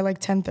leave by like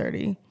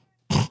 10:30.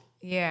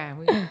 Yeah,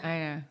 I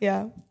know.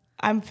 Yeah.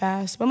 I'm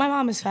fast, but my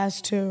mom is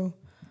fast too.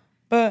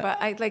 But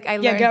I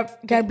learned.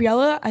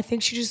 Gabriella, I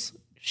think she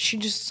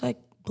just like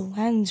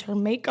blends her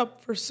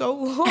makeup for so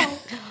long.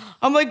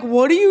 I'm like,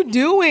 what are you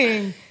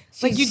doing?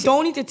 Like you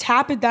don't need to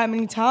tap it that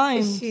many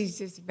times. She's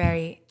just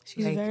very.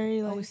 She's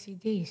very like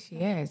OCD. She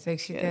is like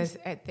she does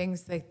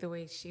things like the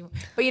way she.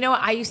 But you know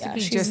what? I used to be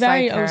she's just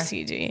very like her.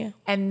 OCD.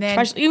 And then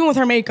especially even with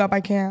her makeup,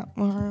 I can't.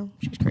 With her,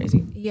 she's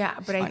crazy. Yeah,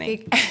 but I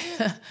think.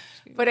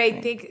 But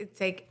I think it's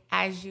like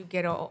as you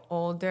get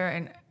older,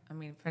 and I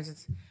mean, for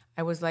instance,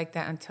 I was like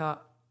that until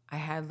I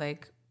had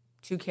like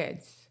 2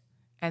 kids,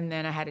 and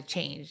then I had to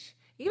change.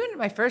 Even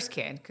my first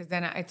kid, because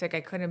then it's like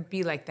I couldn't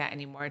be like that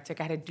anymore. It's like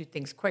I had to do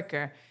things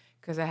quicker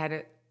because I had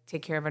to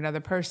take care of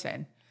another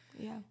person.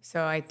 Yeah.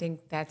 So I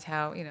think that's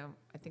how,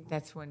 I think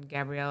that's when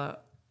Gabriella,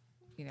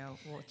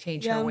 will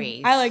change her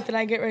ways. I like that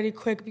I get ready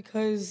quick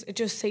because it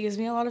just saves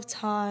me a lot of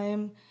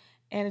time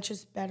and it's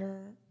just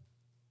better.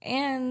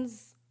 And,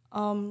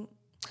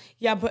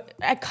 but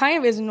it kind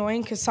of is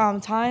annoying because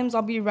sometimes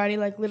I'll be ready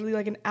like literally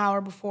like an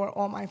hour before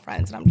all my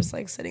friends and I'm just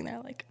like sitting there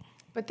like.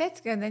 But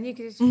that's good. Then you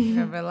can just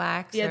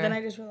relax. Yeah, then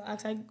I just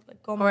relax. I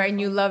like go.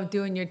 And you love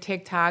doing your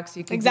TikToks.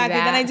 You can exactly. Do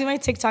that. Then I do my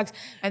TikToks.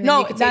 And then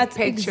you can that's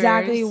take pictures,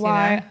 exactly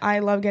why I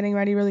love getting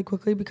ready really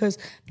quickly because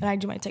then I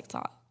do my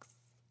TikToks.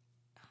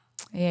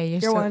 Yeah,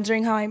 you're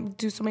wondering how I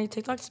do so many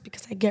TikToks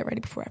because I get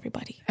ready before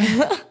everybody.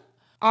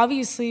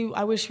 Obviously,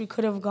 I wish we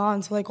could have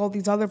gone to like all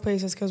these other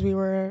places because we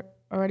were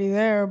already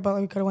there, but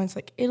we could have went to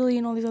like Italy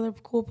and all these other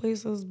cool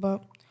places.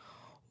 But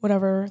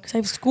whatever, because I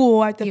have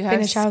school. I have to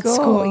finish out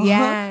school.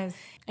 Yes.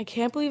 I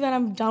can't believe that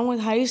I'm done with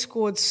high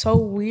school. It's so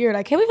weird.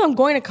 I can't believe I'm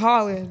going to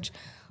college.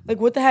 Like,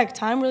 what the heck?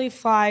 Time really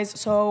flies.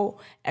 So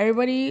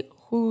everybody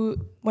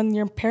when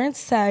your parents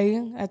say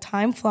that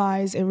time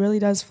flies, it really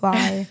does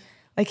fly.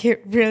 Like,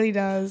 it really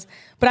does.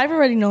 But I've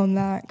already known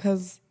that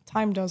because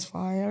time does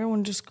fly.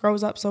 Everyone just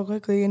grows up so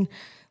quickly. And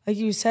like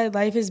you said,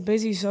 life is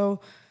busy,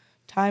 so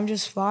time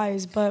just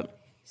flies. But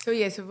so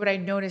what I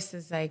noticed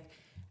is, like,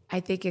 I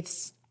think it's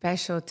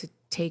special to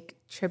take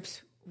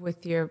trips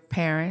with your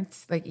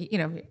parents, like,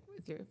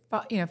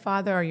 your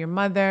father or your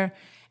mother.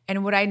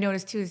 And what I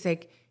noticed too is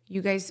like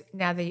you guys,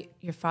 now that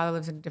your father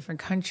lives in a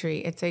different country,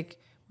 it's like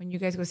when you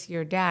guys go see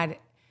your dad,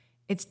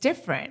 it's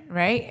different,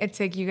 right? It's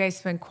like you guys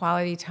spend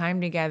quality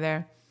time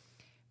together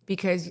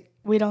because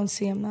we don't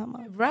see him that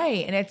much.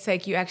 Right. And it's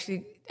like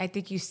I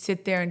think you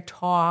sit there and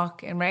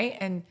talk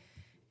and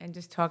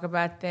just talk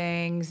about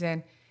things.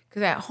 And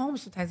because at home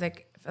sometimes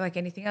like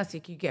anything else,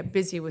 like you get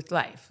busy with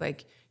life.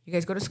 Like you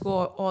guys go to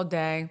school all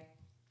day.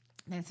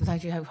 And then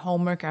sometimes you have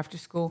homework after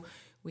school.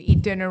 We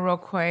eat dinner real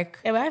quick.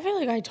 Yeah, but I feel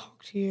like I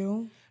talk to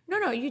you.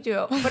 No, you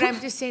do. But I'm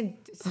just saying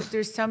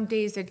there's some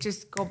days that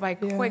just go by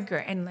quicker.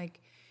 And, like,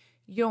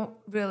 you don't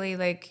really,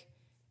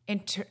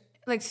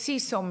 see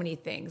so many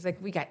things.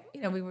 Like, we got,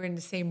 we were in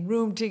the same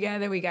room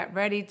together. We got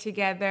ready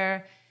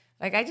together.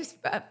 Like, I just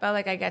felt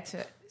like I got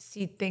to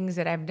see things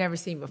that I've never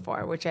seen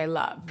before, which I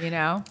love,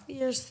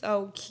 You're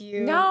so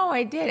cute. No,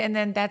 I did. And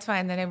then that's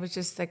fine. And then it was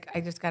just, like,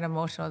 I just got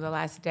emotional the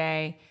last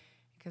day.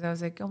 Because I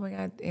was like, oh my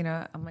God,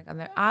 I'm like,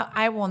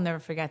 I will never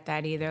forget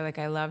that either. Like,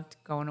 I loved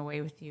going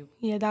away with you.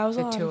 Yeah, that was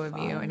the two of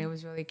you, and it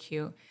was really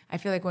cute. I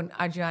feel like when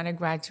Adriana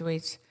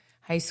graduates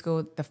high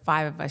school, the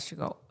 5 of us should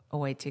go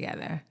away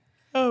together.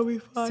 Oh, we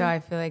fun. So I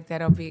feel like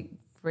that'll be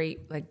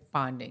great, like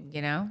bonding,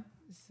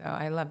 So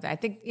I love that. I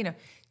think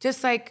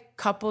just like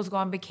couples go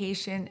on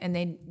vacation and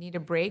they need a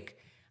break.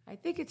 I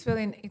think it's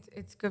really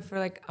it's good for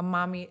like a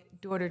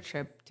mommy-daughter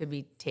trip to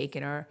be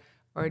taken or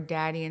a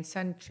daddy and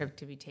son trip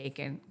to be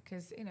taken.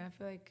 Because, I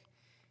feel like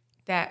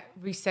that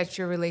resets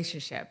your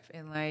relationship.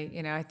 And like,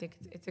 I think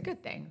it's a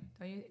good thing.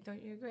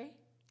 Don't you agree?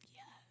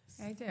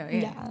 Yes. I do,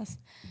 yeah. Yes.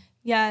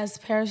 Yes,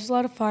 Paris was a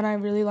lot of fun. I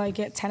really like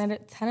it. 10 out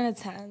of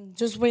 10.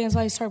 Just wait until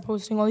I start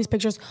posting all these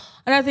pictures.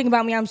 Another thing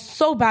about me, I'm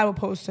so bad with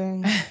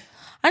posting.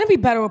 I need to be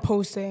better with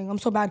posting. I'm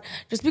so bad.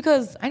 Just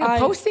because I know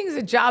posting is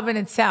a job in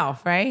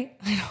itself, right?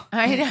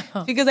 I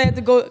know. Because I had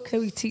to go,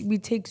 because we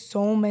take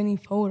so many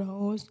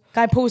photos.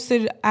 I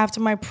posted after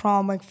my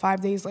prom like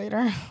 5 days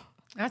later.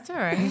 That's all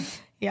right.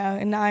 Yeah,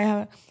 and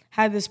I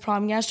had this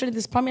prom yesterday.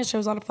 This prom yesterday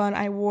was a lot of fun.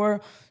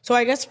 So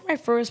I guess for my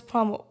first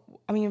prom,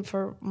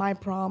 for my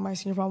prom, my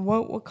senior prom,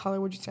 what color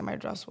would you say my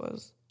dress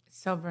was?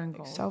 Silver and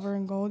gold. Silver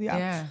and gold, yeah.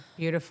 Yeah,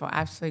 beautiful,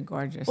 absolutely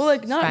gorgeous. Well,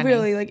 like not Stunning.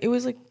 really, like it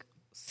was like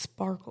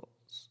sparkles.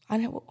 I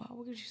know, what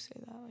would you say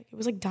that? Like it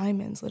was like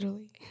diamonds,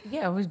 literally.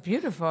 Yeah, it was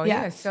beautiful.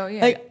 Yeah, so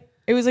yeah. Like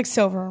it was like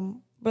silver,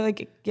 but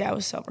like, yeah, it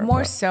was silver.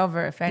 More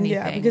silver, if anything.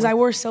 Yeah, because I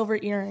wore silver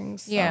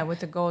earrings. So. Yeah, with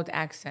the gold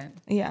accent.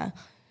 Yeah.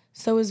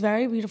 So it was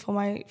very beautiful,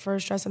 my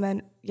first dress. And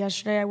then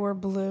yesterday I wore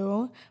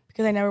blue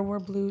because I never wore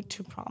blue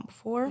to prom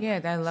before. Yeah,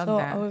 I love so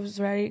that. I was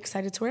very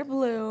excited to wear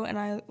blue, and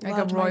I like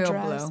loved a royal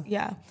my dress. blue.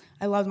 Yeah,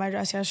 I loved my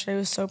dress yesterday. It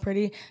was so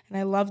pretty, and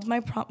I loved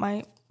my prom,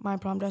 my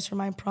prom dress for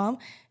my prom.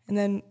 And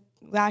then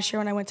last year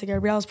when I went to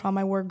Gabrielle's prom,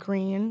 I wore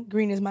green.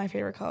 Green is my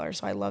favorite color,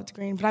 so I loved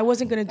green. But I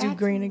wasn't gonna do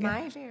green again.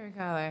 My favorite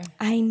color.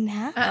 I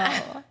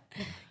know.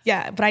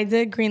 Yeah, but I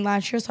did green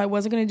last year, so I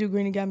wasn't gonna do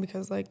green again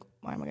because like,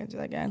 why am I gonna do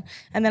that again?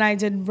 And then I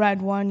did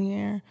red one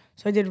year.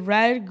 So I did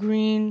red,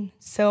 green,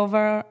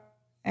 silver,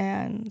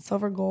 and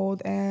silver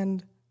gold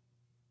and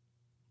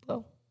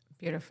blue.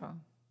 Beautiful.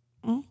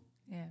 Mm-hmm.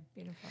 Yeah,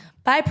 beautiful.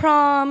 Bye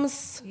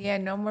proms. Yeah,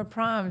 no more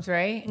proms,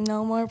 right?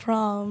 No more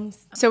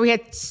proms. So we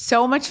had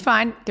so much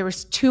fun. There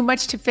was too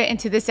much to fit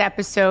into this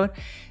episode.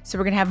 So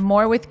we're gonna have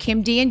more with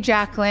Kim D and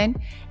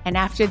Jacqueline. And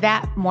after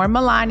that, more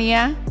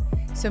Milania.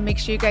 So make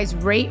sure you guys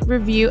rate,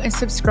 review, and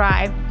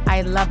subscribe.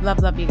 I love, love,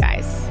 love you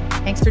guys.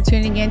 Thanks for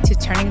tuning in to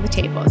Turning the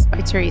Tables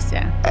by Teresa.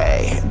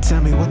 Hey,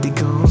 tell me what they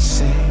gon'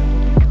 say.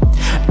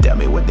 Tell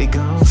me what they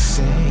gon'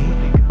 say.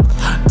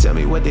 Tell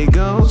me what they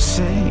gon'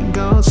 say.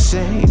 Gon'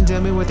 say. Tell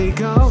me what they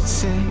gon'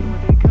 say.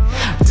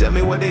 Tell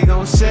me what they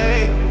gon'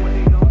 say.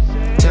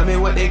 Tell me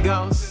what they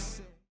gon' say.